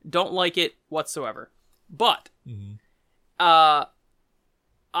 Don't like it whatsoever. But I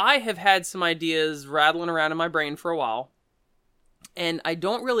have had some ideas rattling around in my brain for a while. And I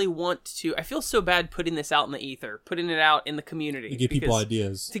don't really want to... I feel so bad putting this out in the ether, putting it out in the community. To give people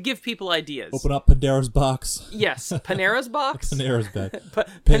ideas. To give people ideas. Open up Pandora's box. Yes, Panera's box? Panera's bed.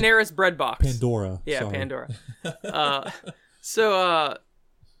 Panera's bread box. Pandora. Yeah, sorry. Pandora.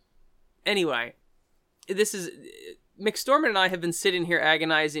 Anyway, this is... McStormand and I have been sitting here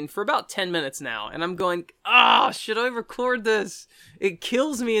agonizing for about 10 minutes now, and I'm going, should I record this? It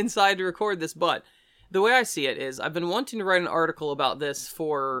kills me inside to record this, but... The way I see it is, I've been wanting to write an article about this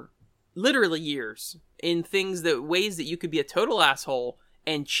for literally years, in ways that you could be a total asshole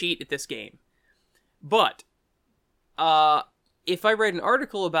and cheat at this game. But, if I write an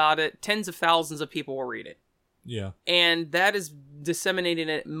article about it, tens of thousands of people will read it. Yeah. And that is disseminating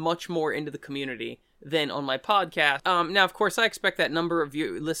it much more into the community than on my podcast. Now, of course, I expect that number of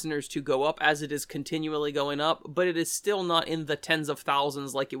listeners to go up as it is continually going up, but it is still not in the tens of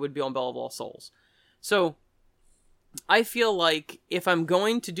thousands like it would be on Bell of All Souls. So, I feel like if I'm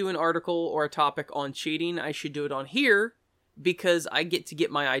going to do an article or a topic on cheating, I should do it on here, because I get to get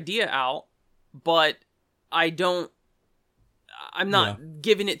my idea out, but I'm not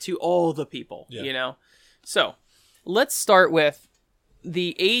giving it to all the people, So, let's start with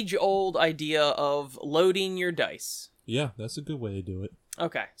the age-old idea of loading your dice. Yeah, that's a good way to do it.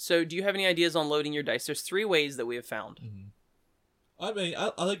 Okay, so do you have any ideas on loading your dice? There's 3 ways that we have found. Mm-hmm. I mean,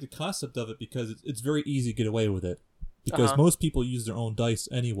 I like the concept of it because it's very easy to get away with it. Because most people use their own dice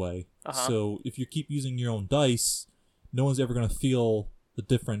anyway. So if you keep using your own dice, no one's ever going to feel the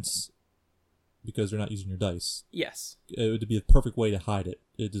difference because they're not using your dice. Yes. It would be a perfect way to hide it.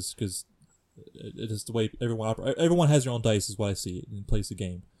 It is because it is the way everyone has their own dice is what I see it and plays the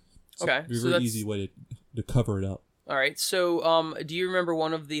game. So Okay. It's a very easy way to cover it up. All right. So, do you remember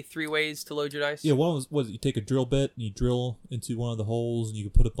one of the 3 ways to load your dice? Yeah, one was you take a drill bit and you drill into one of the holes, and you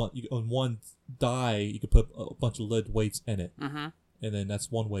can put on one die you can put a bunch of lead weights in it, and then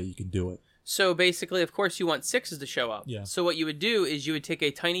that's one way you can do it. So basically, of course, you want 6s to show up. Yeah. So what you would do is you would take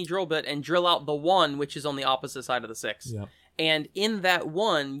a tiny drill bit and drill out the 1, which is on the opposite side of the 6. Yeah. And in that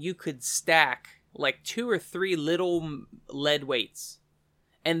 1, you could stack like 2 or 3 little lead weights,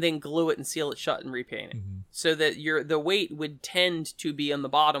 and then glue it and seal it shut and repaint it. So that the weight would tend to be on the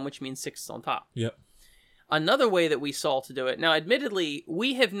bottom, which means 6 is on top. Yep. Another way that we saw to do it, now admittedly,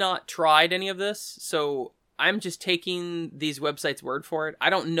 we have not tried any of this, so I'm just taking these websites' word for it. I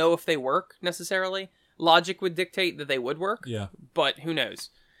don't know if they work necessarily. Logic would dictate that they would work, Yeah. but who knows.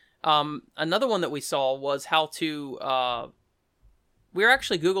 Another one that we saw was how to... we were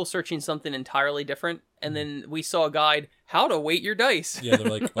actually Google searching something entirely different, and then we saw a guide, how to weight your dice. Yeah, they're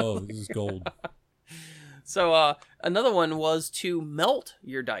like, oh, this is gold. So another one was to melt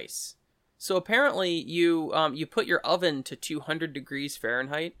your dice. So apparently you put your oven to 200 degrees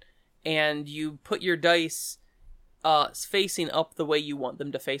Fahrenheit, and you put your dice facing up the way you want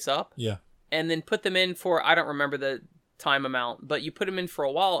them to face up. Yeah. And then put them in for, I don't remember the time amount, but you put them in for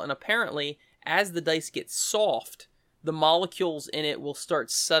a while, and apparently as the dice get soft, the molecules in it will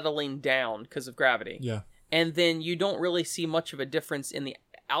start settling down because of gravity. Yeah. And then you don't really see much of a difference in the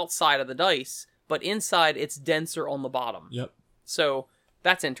outside of the dice, but inside it's denser on the bottom. Yep. So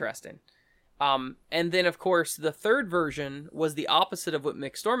that's interesting. And then, of course, the third version was the opposite of what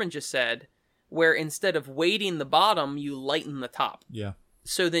McStormand just said, where instead of weighting the bottom, you lighten the top. Yeah.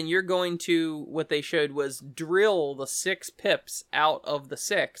 So then you're going to, what they showed was drill the 6 pips out of the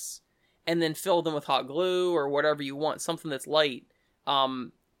 6, and then fill them with hot glue or whatever you want, something that's light.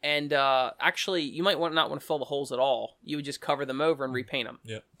 Actually, you might not want to fill the holes at all. You would just cover them over and repaint them.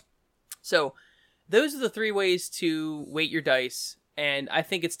 Yep. So those are the 3 ways to weight your dice, and I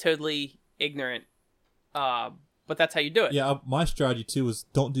think it's totally ignorant, but that's how you do it. Yeah, my strategy too is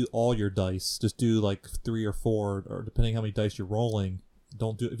don't do all your dice. Just do like 3 or 4, or depending how many dice you're rolling.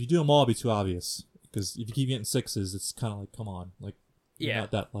 Don't do. If you do them all, it'll be too obvious. Because if you keep getting 6s, it's kind of like, come on, like you're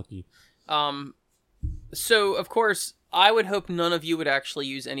not that lucky. So of course, I would hope none of you would actually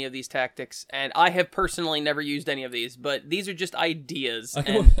use any of these tactics, and I have personally never used any of these, but these are just ideas. I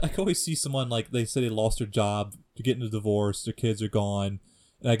can always see someone, like, they say they lost their job, they're getting a divorce, their kids are gone,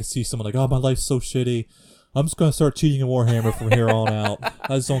 And I can see someone like, oh, my life's so shitty. I'm just gonna start cheating in Warhammer from here on out.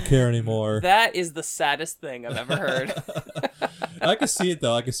 I just don't care anymore. That is the saddest thing I've ever heard. I can see it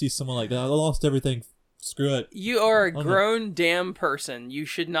though. I can see someone like that. I lost everything. Screw it. You are a grown damn person. You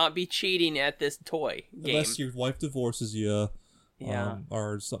should not be cheating at this toy game. Unless your wife divorces you. Yeah.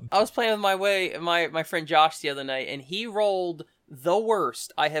 Or something. I was playing with my friend Josh the other night, and he rolled the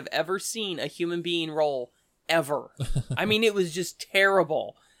worst I have ever seen a human being roll ever. I mean, it was just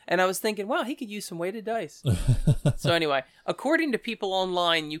terrible. And I was thinking, wow, he could use some weighted dice. So anyway, according to people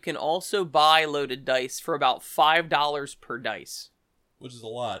online, you can also buy loaded dice for about $5 per dice. Which is a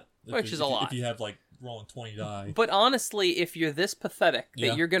lot. Which is a lot. If you have, like, rolling 20 die. But honestly, if you're this pathetic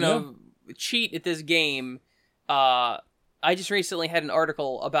that you're going to cheat at this game, I just recently had an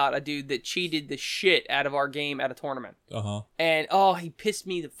article about a dude that cheated the shit out of our game at a tournament. Uh-huh. And, he pissed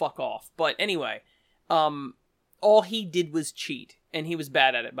me the fuck off. But anyway, all he did was cheat. And he was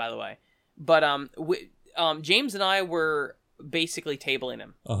bad at it, by the way. But James and I were basically tabling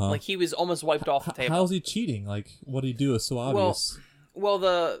him. Uh-huh. Like, he was almost wiped off the table. How's he cheating? Like, what did he do is so obvious. Well,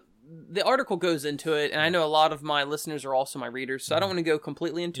 the article goes into it, and I know a lot of my listeners are also my readers, so I don't want to go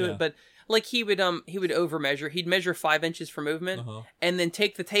completely into it, but like he would overmeasure. He'd measure 5 inches for movement, and then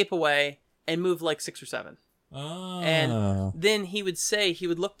take the tape away and move like 6 or 7. And then he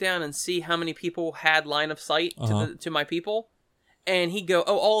would look down and see how many people had line of sight to my people, and he'd go,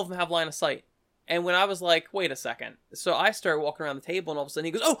 oh, all of them have line of sight. And when I was like, wait a second. So I started walking around the table, and all of a sudden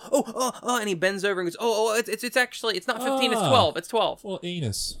he goes, and he bends over and goes, it's actually, it's not 15, it's 12. It's 12. Well,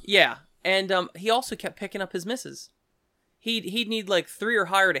 anus. Yeah. And he also kept picking up his misses. He'd need like 3 or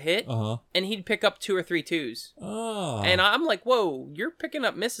higher to hit, and he'd pick up 2 or 3 twos. Oh. And I'm like, whoa, you're picking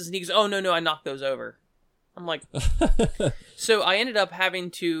up misses. And he goes, oh, no, I knocked those over. I'm like, so I ended up having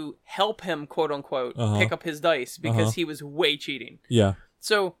to help him, quote unquote, pick up his dice because he was way cheating. Yeah.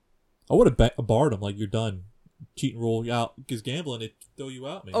 So I would have barred him, like, you're done. Cheat and roll you out. Because gambling, they throw you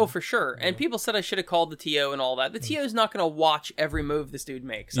out, man. Oh, for sure. Yeah. And people said I should have called the TO and all that. The TO's not going to watch every move this dude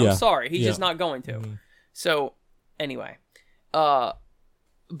makes. I'm sorry. He's just not going to. Mm-hmm. So, anyway.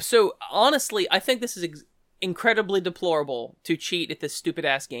 So, honestly, I think this is incredibly deplorable to cheat at this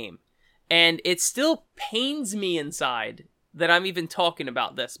stupid-ass game. And it still pains me inside that I'm even talking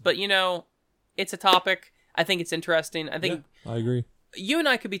about this. But, it's a topic. I think it's interesting. I agree. You and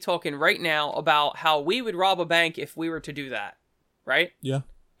I could be talking right now about how we would rob a bank if we were to do that, right? Yeah.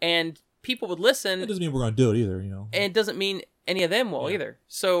 And people would listen. It doesn't mean we're going to do it either, And it doesn't mean any of them will either.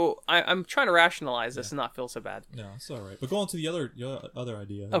 So I'm trying to rationalize this and not feel so bad. No, it's all right. But go on to the other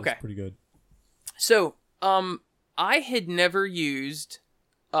idea. That was pretty good. So, I had never used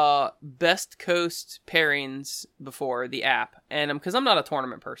Best Coast Pairings before, the app. And because I'm not a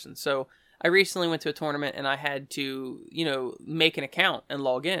tournament person, so I recently went to a tournament and I had to, make an account and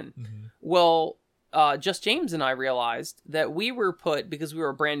log in. Mm-hmm. Well, Just James and I realized that we were put, because we were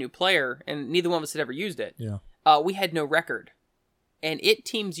a brand new player and neither one of us had ever used it, we had no record. And it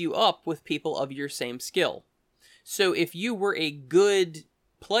teams you up with people of your same skill. So if you were a good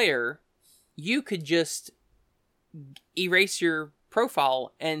player, you could just erase your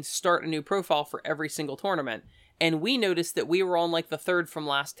profile and start a new profile for every single tournament. And we noticed that we were on like the 3rd from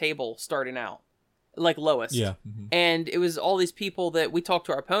last table starting out, like lowest. Yeah. Mm-hmm. And it was all these people that we talked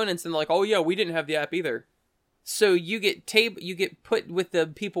to our opponents and they're like, oh yeah, we didn't have the app either. So you get put with the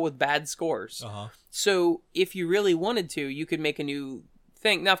people with bad scores. So if you really wanted to, you could make a new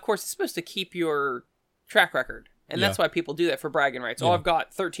thing. Now, of course, it's supposed to keep your track record. And that's why people do that for bragging rights. Oh, I've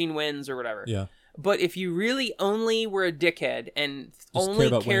got 13 wins or whatever. Yeah. But if you really only were a dickhead and just only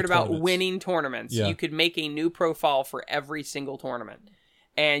cared about winning tournaments, you could make a new profile for every single tournament.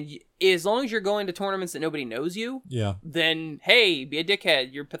 And as long as you're going to tournaments that nobody knows you, then, hey, be a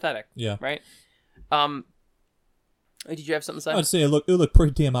dickhead. You're pathetic. Yeah. Right? Did you have something to say? I'd say it looked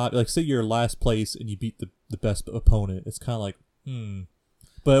pretty damn obvious. Like, say you're last place and you beat the best opponent. It's kind of like,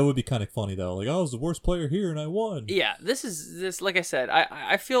 But it would be kind of funny, though. Like, I was the worst player here and I won. Yeah, this like I said,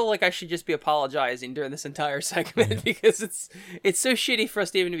 I feel like I should just be apologizing during this entire segment because it's so shitty for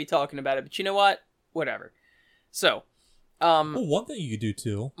us to even be talking about it. But you know what? Whatever. So, well, one thing you could do,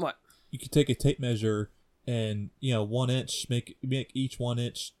 too. What? You could take a tape measure and, 1 inch, make each 1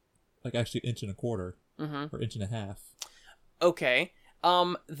 inch, like, actually 1.25 inches. Or 1.5 inches. Okay.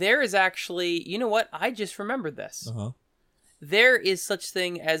 There is actually, you know what? I just remembered this. There is such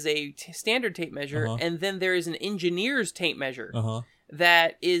thing as a standard tape measure, and then there is an engineer's tape measure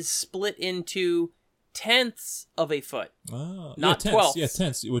that is split into tenths of a foot, not 12ths. Yeah,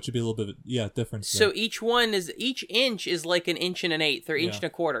 tenths, which would be a little bit different. So each inch is like 1 1/8 or 1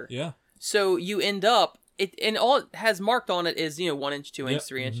 1/4 inches. Yeah. So you end up and all it has marked on it is 1 inch, 2 inch, Yep,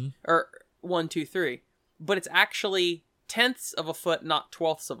 3 inch, or 1, 2, 3. But it's actually tenths of a foot, not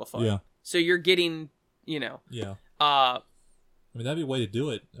twelfths of a foot. Yeah. So you're getting, Yeah. uh, I mean, that'd be a way to do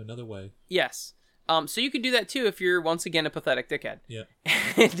it. Another way. yes. So you could do that too if you're once again a pathetic dickhead. Yeah.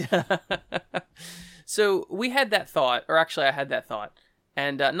 And, so we had that thought, or actually I had that thought,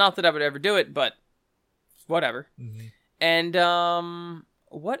 and not that I would ever do it, but whatever. Mm-hmm. And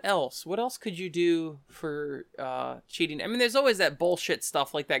what else? What else could you do for cheating? I mean, there's always that bullshit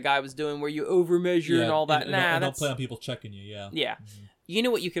stuff like that guy was doing where you overmeasure and all that. And don't that's play on people checking you. Yeah. yeah. You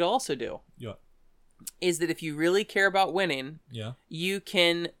know what you could also do Yeah. is that if you really care about winning, Yeah. you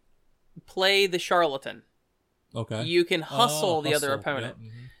can play the charlatan. Okay. You can hustle the other hustle. opponent. Yeah.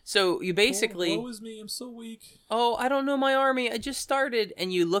 So you basically, Woe is me, I'm so weak. oh, I don't know my army. I just started,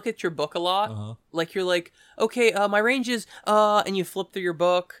 and you look at your book a lot. Uh-huh. Like you're like, okay, my range is, and you flip through your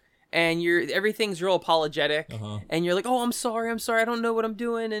book, and everything's real apologetic, Uh-huh. and you're like, oh, I'm sorry, I don't know what I'm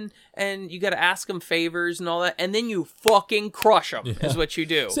doing, and you got to ask them favors and all that, and then you fucking crush them. Is what you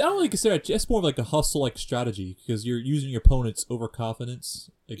do. See, I don't really consider it. It's more of like a hustle like strategy because you're using your opponent's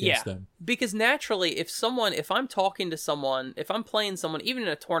overconfidence against them. Because naturally, if I'm talking to someone, if I'm playing someone, even in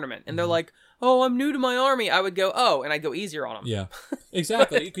a tournament, and they're like, oh, I'm new to my army, I would go, oh, and I go easier on them. Yeah,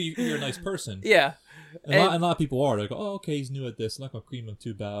 exactly. You're a nice person. Yeah. And a lot of people are. They go, oh, okay, he's new at this. I'm not going to cream him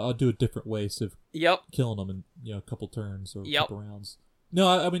too bad. I'll do a different way instead of Yep. killing him in a couple turns or a Yep. couple rounds. No,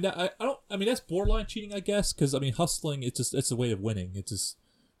 I mean, I don't. I mean, that's borderline cheating, I guess, because I mean, hustling. It's a way of winning. It's just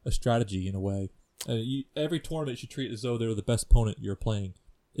a strategy in a way. Every tournament should treat it as though they're the best opponent you're playing.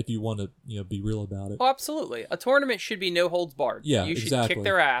 If you want to, be real about it. Oh, absolutely. A tournament should be no holds barred. Yeah, you should exactly. kick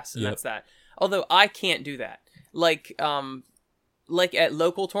their ass, and Yep. that's that. Although I can't do that. Like at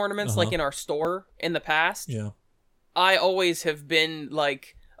local tournaments, like in our store in the past, Yeah. I always have been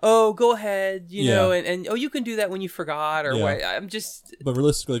like, oh, go ahead, you Yeah. know, and oh, you can do that when you forgot, or Yeah. what. I'm just. But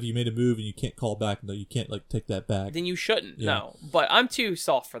realistically, if you made a move and you can't call back, no, you can't take that back. Then you shouldn't. Yeah. No, but I'm too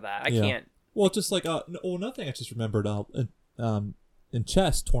soft for that. I Yeah. can't. Well, just like another thing I just remembered in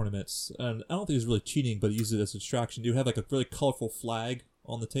chess tournaments, and I don't think it's really cheating, but it uses it as a distraction. You have like a really colorful flag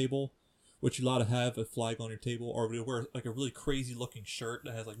on the table, which you're allowed to have a flag on your table, or you wear like a really crazy looking shirt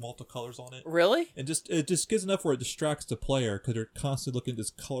that has like multiple colors on it, Really? and it just gives enough where it distracts the player because they're constantly looking at this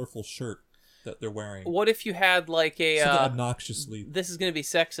colorful shirt that they're wearing. What if you had like a? Something obnoxiously This is going to be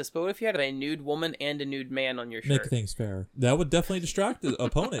sexist, but what if you had a nude woman and a nude man on your shirt? make things fair. That would definitely distract the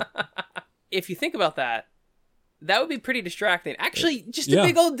opponent. If you think about that, that would be pretty distracting. Actually, just a Yeah.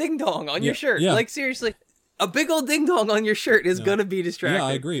 big old ding dong on your shirt. yeah. Like seriously, a big old ding dong on your shirt is gonna be distracting. Yeah,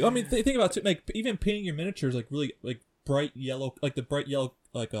 I agree. I mean, think about it. Like even painting your miniatures like really like bright yellow, like the bright yellow,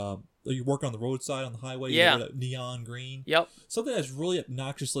 like you work on the roadside on the highway. Yeah. You know, that neon green. Yep. Something that's really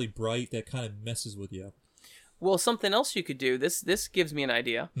obnoxiously bright that kind of messes with you. Well, something else you could do. This gives me an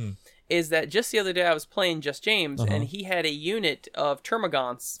idea. Is that just the other day I was playing Just James and he had a unit of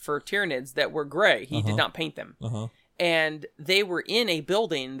Termagants for Tyranids that were gray. He did not paint them, and they were in a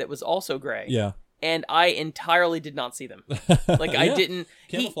building that was also gray. Yeah. And I entirely did not see them. Like I Yeah. didn't.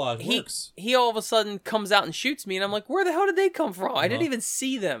 Camouflage works. He all of a sudden comes out and shoots me, and I'm like, where the hell did they come from? I didn't even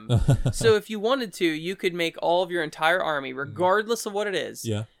see them. So if you wanted to, you could make all of your entire army, regardless of what it is,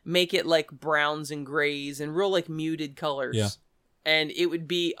 Yeah. make it like browns and grays and real like muted colors. Yeah. And it would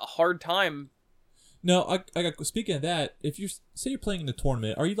be a hard time. No, I got. Speaking of that, if you say you're playing in a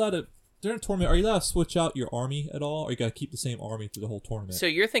tournament, are you allowed to during a tournament? Are you allowed to switch out your army at all, or you got to keep the same army through the whole tournament? So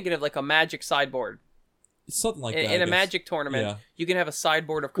you're thinking of like a Magic sideboard. It's something like that. In I a guess. Magic tournament, Yeah. you can have a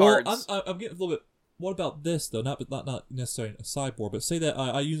sideboard of Well, cards. I'm getting a little bit. What about this though? Not necessarily a sideboard, but say that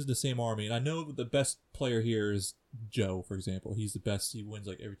I use the same army, and I know the best player here is Joe, for example. He's the best. He wins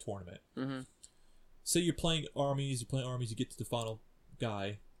like every tournament. Mm-hmm. Say you're playing armies. You get to the final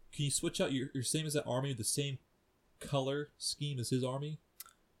guy. Can you switch out your same as that army with the same color scheme as his army?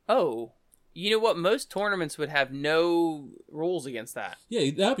 Oh, you know what? Most tournaments would have no rules against that.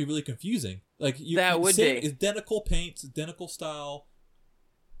 Yeah, that would be really confusing. Like That would same, be. identical paints, identical style.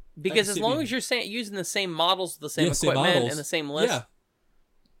 Because as see long what you as you're using the same models, the same Yeah, same equipment, models. and the same list. Yeah,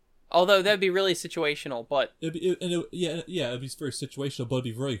 Although that'd be really situational, but it'd be it'd be very situational, but it'd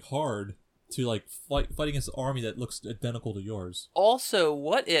be very hard to like fight against an army that looks identical to yours. also,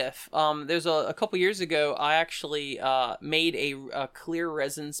 what if there's a couple years ago I actually made a clear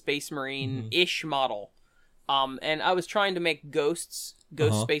resin Space Marine ish model, and I was trying to make Ghost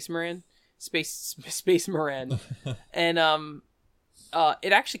Space Marine, Space Marine, and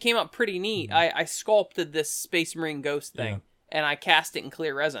it actually came out pretty neat. I sculpted this Space Marine Ghost thing, and I cast it in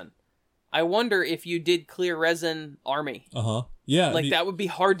clear resin. I wonder if you did clear resin army. Yeah. Like, that would be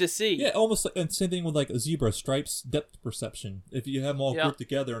hard to see. Yeah, almost like, and same thing with like a zebra stripes depth perception. If you have them all grouped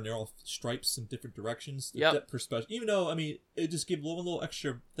together and they're all stripes in different directions, the depth perception. Even though, I mean, it just gives a little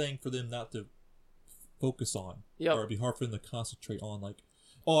extra thing for them not to focus on. Or it'd be hard for them to concentrate on, like,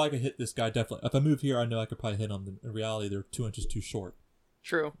 oh, I could hit this guy definitely. If I move here, I know I could probably hit him. In reality, they're 2 inches too short.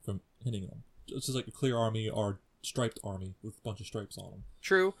 True. From hitting them. It's just like a clear army or striped army with a bunch of stripes on them.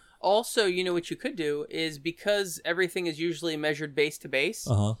 True. Also, you know what you could do is, because everything is usually measured base to base,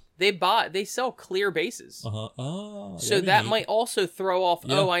 they sell clear bases. So that might also throw off,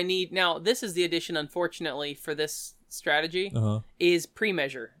 I need... Now, this is the addition, unfortunately, for this strategy, is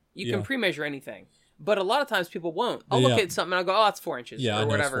pre-measure. You can pre-measure anything. But a lot of times people won't. I'll look at something and I'll go, oh, it's 4 inches, or I know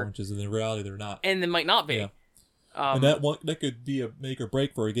whatever. It's 4 inches, and in reality, they're not. And they might not be. Yeah. And that could be a make or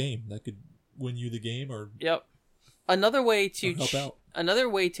break for a game. That could win you the game, or... Yep. Another way to help out. Another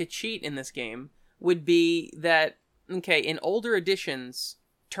way to cheat in this game would be that, okay, in older editions,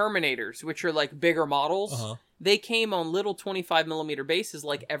 Terminators, which are like bigger models, they came on little 25mm bases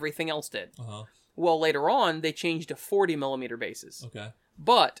like everything else did. Well, later on, they changed to 40mm bases. Okay.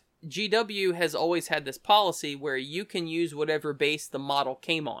 But GW has always had this policy where you can use whatever base the model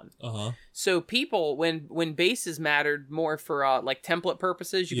came on. So people, when bases mattered more for like template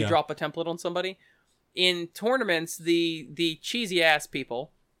purposes, you could drop a template on somebody. In tournaments, the cheesy ass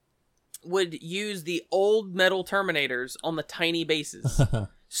people would use the old metal Terminators on the tiny bases,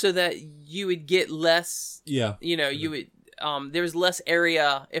 so that you would get less. Yeah. You know, you would. There's less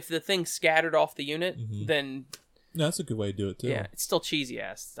area if the thing scattered off the unit. Then. No, that's a good way to do it too. Yeah, it's still cheesy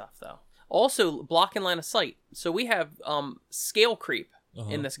ass stuff though. Also, blocking line of sight. So we have scale creep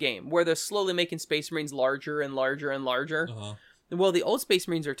in this game, where they're slowly making Space Marines larger and larger and larger. Well, the old Space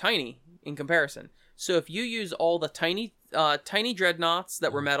Marines are tiny in comparison. So if you use all the tiny dreadnoughts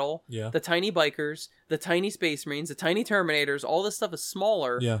that were metal, the tiny bikers, the tiny Space Marines, the tiny Terminators, all this stuff is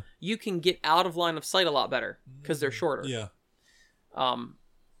smaller. You can get out of line of sight a lot better because they're shorter.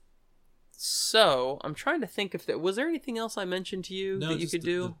 So I'm trying to think if was there anything else I mentioned to you that you could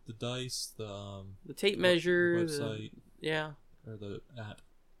do? The dice, the tape measure, the website, or the app.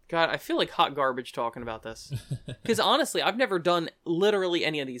 God, I feel like hot garbage talking about this. Because honestly, I've never done literally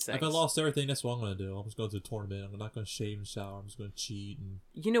any of these things. If I lost everything, that's what I'm going to do. I'm just going to the tournament. I'm not going to shave and shower. I'm just going to cheat. And...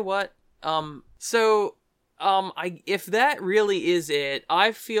 You know what? If that really is it,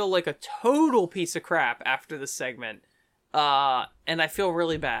 I feel like a total piece of crap after this segment. And I feel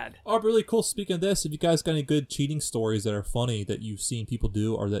really bad. Oh, really cool. Speaking of this, if you guys got any good cheating stories that are funny that you've seen people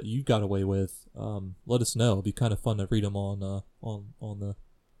do or that you got away with, let us know. It'd be kind of fun to read them on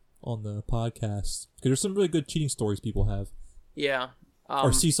the podcast, because there's some really good cheating stories people have. Yeah.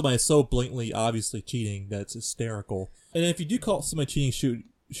 Or see somebody so blatantly, obviously cheating that's hysterical. And if you do call somebody cheating, should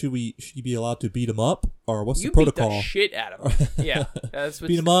you be allowed to beat them up, or what's the protocol? You beat the shit out of them. Yeah,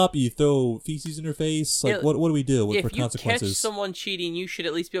 beat them up. You throw feces in their face. Like what do we do for consequences? If you catch someone cheating, you should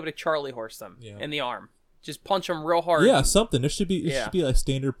at least be able to Charlie horse them in the arm. Just punch them real hard. Yeah, something. There should be a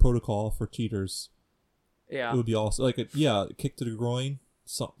standard protocol for cheaters. Yeah, it would be awesome. Like a kick to the groin.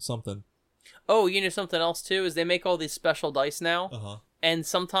 Something. Oh, you know something else too is they make all these special dice now, and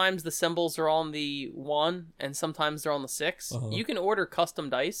sometimes the symbols are on the 1, and sometimes they're on the 6. You can order custom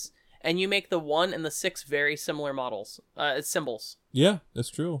dice, and you make the 1 and the 6 very similar models, symbols. Yeah,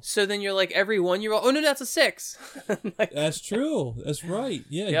 that's true. So then you're like every 1 you roll. Oh no, that's a 6. That's true. That's right.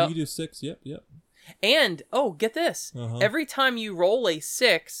 Yeah, you do 6. Yep. And get this: every time you roll a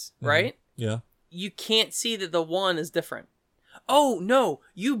 6, right? Yeah. You can't see that the 1 is different. Oh, no,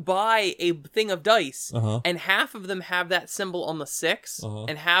 you buy a thing of dice, and half of them have that symbol on the 6,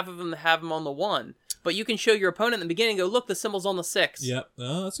 and half of them have them on the 1. But you can show your opponent in the beginning, go, look, the symbol's on the 6. Yep,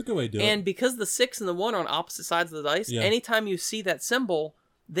 that's a good way to do it. And because the 6 and the 1 are on opposite sides of the dice, anytime you see that symbol,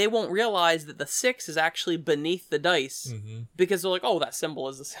 they won't realize that the 6 is actually beneath the dice, because they're like, oh, that symbol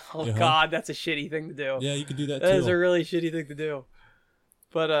is the... Oh, God, that's a shitty thing to do. Yeah, you can do that, too. That is a really shitty thing to do.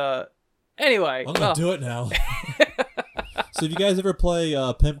 But, anyway. I'm going to do it now. So if you guys ever play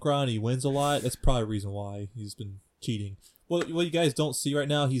Pimp Grind, he wins a lot. That's probably a reason why he's been cheating. Well, what you guys don't see right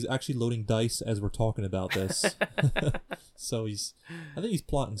now, he's actually loading dice as we're talking about this. So I think he's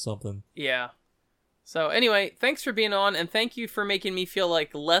plotting something. Yeah. So anyway, thanks for being on, and thank you for making me feel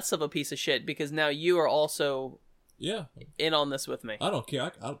like less of a piece of shit, because now you are also in on this with me. I don't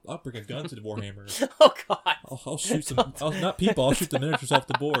care. I'll bring a gun to the Warhammer. Oh God! I'll shoot some. Not people. I'll shoot the miniatures off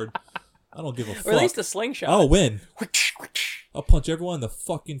the board. I don't give a fuck. Or at least a slingshot. I'll win. I'll punch everyone in the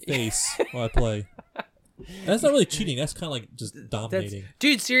fucking face while I play. That's not really cheating. That's kind of like just dominating.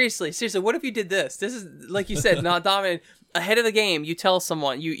 Dude, seriously, what if you did this? This is, like you said, not dominating. Ahead of the game, you tell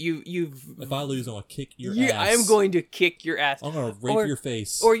someone, you've... If I lose, I'm going to kick your ass. I am going to kick your ass. I'm going to rape your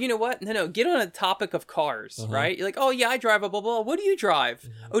face. Or you know what? No, get on a topic of cars, right? You're like, oh yeah, I drive a blah, blah, blah. What do you drive?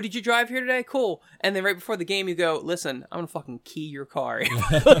 Oh, did you drive here today? Cool. And then right before the game, you go, listen, I'm going to fucking key your car.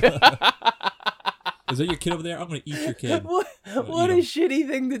 Is that your kid over there? I'm going to eat your kid. What a shitty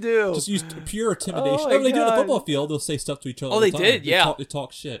thing to do. Just use pure intimidation. Oh, They do it on the football field. They'll say stuff to each other. Oh, they did? Yeah. They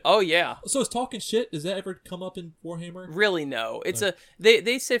talk shit. Oh, yeah. So is talking shit, does that ever come up in Warhammer? Really, no. It's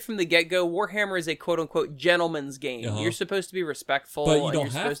they say from the get-go, Warhammer is a quote-unquote gentleman's game. You're supposed to be respectful. But you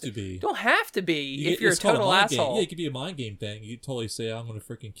don't have to be. You don't have to be if you're a total asshole. Game. Yeah, it could be a mind game thing. You could totally say, I'm going to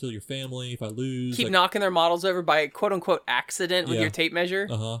freaking kill your family if I lose. Keep knocking their models over by quote-unquote accident with your tape measure.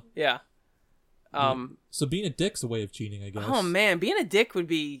 Yeah. So being a dick's a way of cheating, I guess. Oh man, being a dick would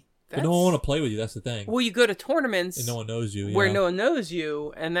be. But no one want to play with you. That's the thing. Well, you go to tournaments and no one knows you. Where no one knows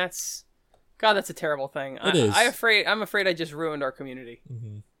you, and that's a terrible thing. It is. I'm afraid I just ruined our community.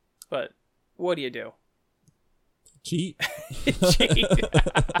 Mm-hmm. But what do you do? Cheat. Cheat.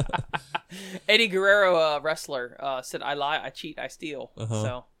 Eddie Guerrero, wrestler, said, "I lie, I cheat, I steal."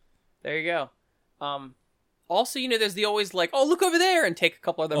 So there you go. Also, there's the always like, oh, look over there, and take a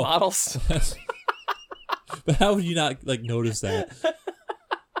couple of their models. But how would you not notice that?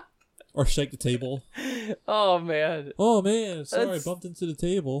 Or shake the table? Oh man, sorry, I bumped into the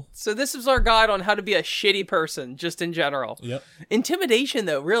table. So this is our guide on how to be a shitty person, just in general. Yep. Intimidation,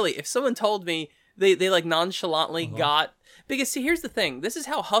 though, really, if someone told me they nonchalantly got... Because, see, here's the thing. This is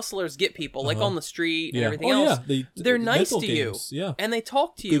how hustlers get people, on the street and everything else. Yeah. They're nice to games. You. And they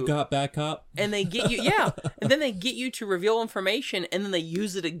talk to you. Good cop, bad cop. And they get you, and then they get you to reveal information, and then they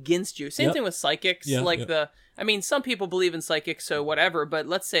use it against you. Same thing with psychics. Some people believe in psychics, so whatever, but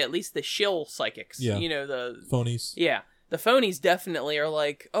let's say at least the shill psychics. Yeah. The... Phonies. Yeah. The phonies definitely are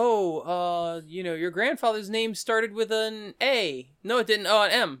like, your grandfather's name started with an A. No, it didn't. Oh,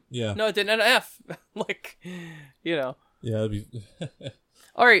 an M. Yeah. No, it didn't. An F. Yeah, that'd be...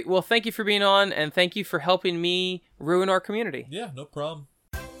 All right, well, thank you for being on, and thank you for helping me ruin our community. Yeah, no problem.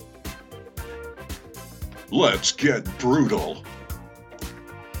 Let's get brutal.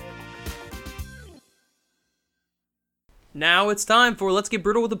 Now it's time for Let's Get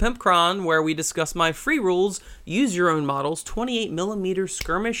Brutal with the Pimpcron, where we discuss my free rules, use your own models, 28mm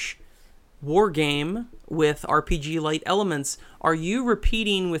skirmish war game with RPG-light elements. Are you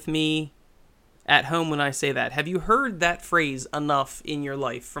repeating with me at home when I say that? Have you heard that phrase enough in your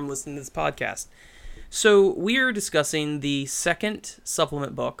life from listening to this podcast? So we are discussing the second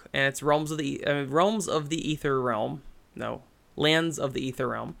supplement book, and it's Lands of the Ether Realm,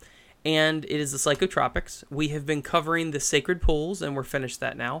 and it is the Psychotropics. We have been covering the Sacred Pools, and we're finished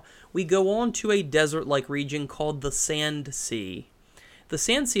that now. We go on to a desert-like region called the Sand Sea. The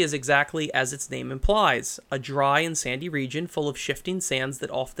Sand Sea is exactly as its name implies, a dry and sandy region full of shifting sands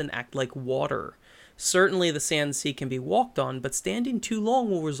that often act like water. Certainly the Sand Sea can be walked on, but standing too long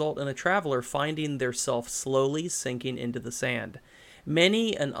will result in a traveler finding theirself slowly sinking into the sand.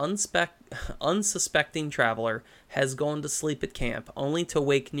 Many an unsuspecting traveler has gone to sleep at camp, only to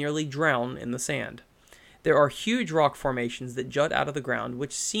wake nearly drowned in the sand. There are huge rock formations that jut out of the ground,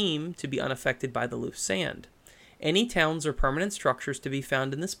 which seem to be unaffected by the loose sand. Any towns or permanent structures to be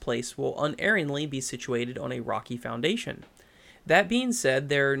found in this place will unerringly be situated on a rocky foundation. That being said,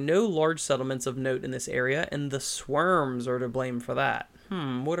 there are no large settlements of note in this area, and the swarms are to blame for that.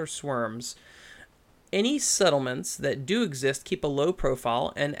 What are swarms? Any settlements that do exist keep a low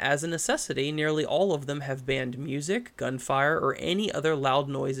profile, and as a necessity, nearly all of them have banned music, gunfire, or any other loud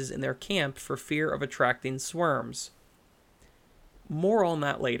noises in their camp for fear of attracting swarms. More on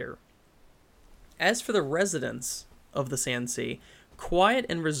that later. As for the residents of the Sand Sea, quiet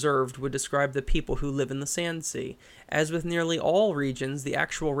and reserved would describe the people who live in the Sand Sea. As with nearly all regions, the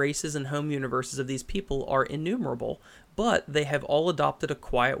actual races and home universes of these people are innumerable, but they have all adopted a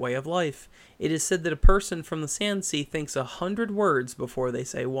quiet way of life. It is said that a person from the Sand Sea thinks 100 words before they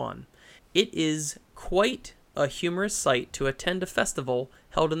say one. It is quite a humorous sight to attend a festival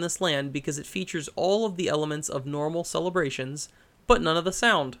held in this land because it features all of the elements of normal celebrations, but none of the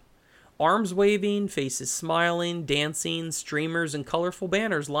sound. Arms waving, faces smiling, dancing, streamers, and colorful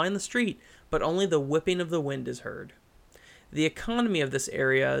banners line the street, but only the whipping of the wind is heard. The economy of this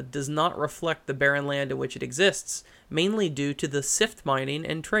area does not reflect the barren land in which it exists, mainly due to the sift mining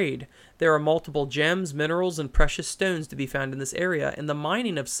and trade. There are multiple gems, minerals, and precious stones to be found in this area, and the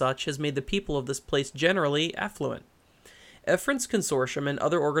mining of such has made the people of this place generally affluent. Ephron's Consortium and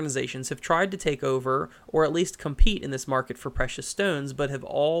other organizations have tried to take over, or at least compete in this market for precious stones, but have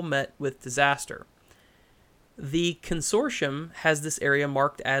all met with disaster. The consortium has this area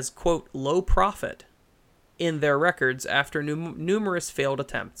marked as, quote, low profit in their records after numerous failed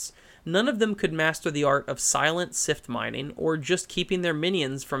attempts. None of them could master the art of silent sift mining or just keeping their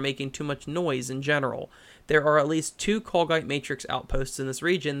minions from making too much noise in general. There are at least 2 Colgite Matrix outposts in this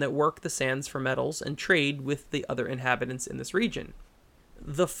region that work the sands for metals and trade with the other inhabitants in this region.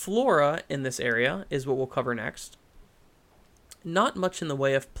 The flora in this area is what we'll cover next. Not much in the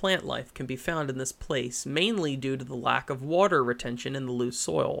way of plant life can be found in this place, mainly due to the lack of water retention in the loose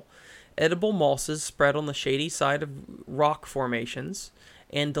soil. Edible mosses spread on the shady side of rock formations,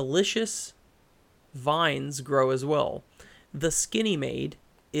 and delicious vines grow as well. The Skinny Maid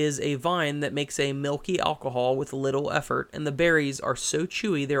is a vine that makes a milky alcohol with little effort, and the berries are so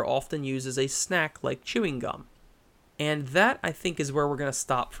chewy they're often used as a snack like chewing gum. And that, I think, is where we're going to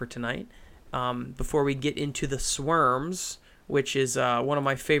stop for tonight, before we get into the Swarms, which is one of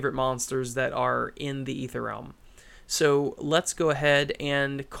my favorite monsters that are in the Ether Realm. So let's go ahead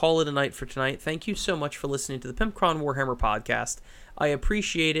and call it a night for tonight. Thank you so much for listening to the Pimpcron Warhammer podcast. I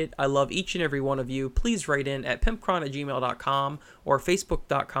appreciate it. I love each and every one of you. Please write in at pimpcron@gmail.com or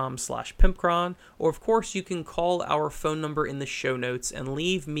facebook.com/pimpcron. Or, of course, you can call our phone number in the show notes and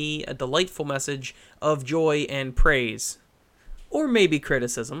leave me a delightful message of joy and praise. Or maybe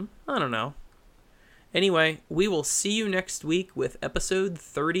criticism. I don't know. Anyway, we will see you next week with episode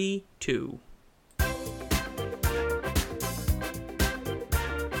 32.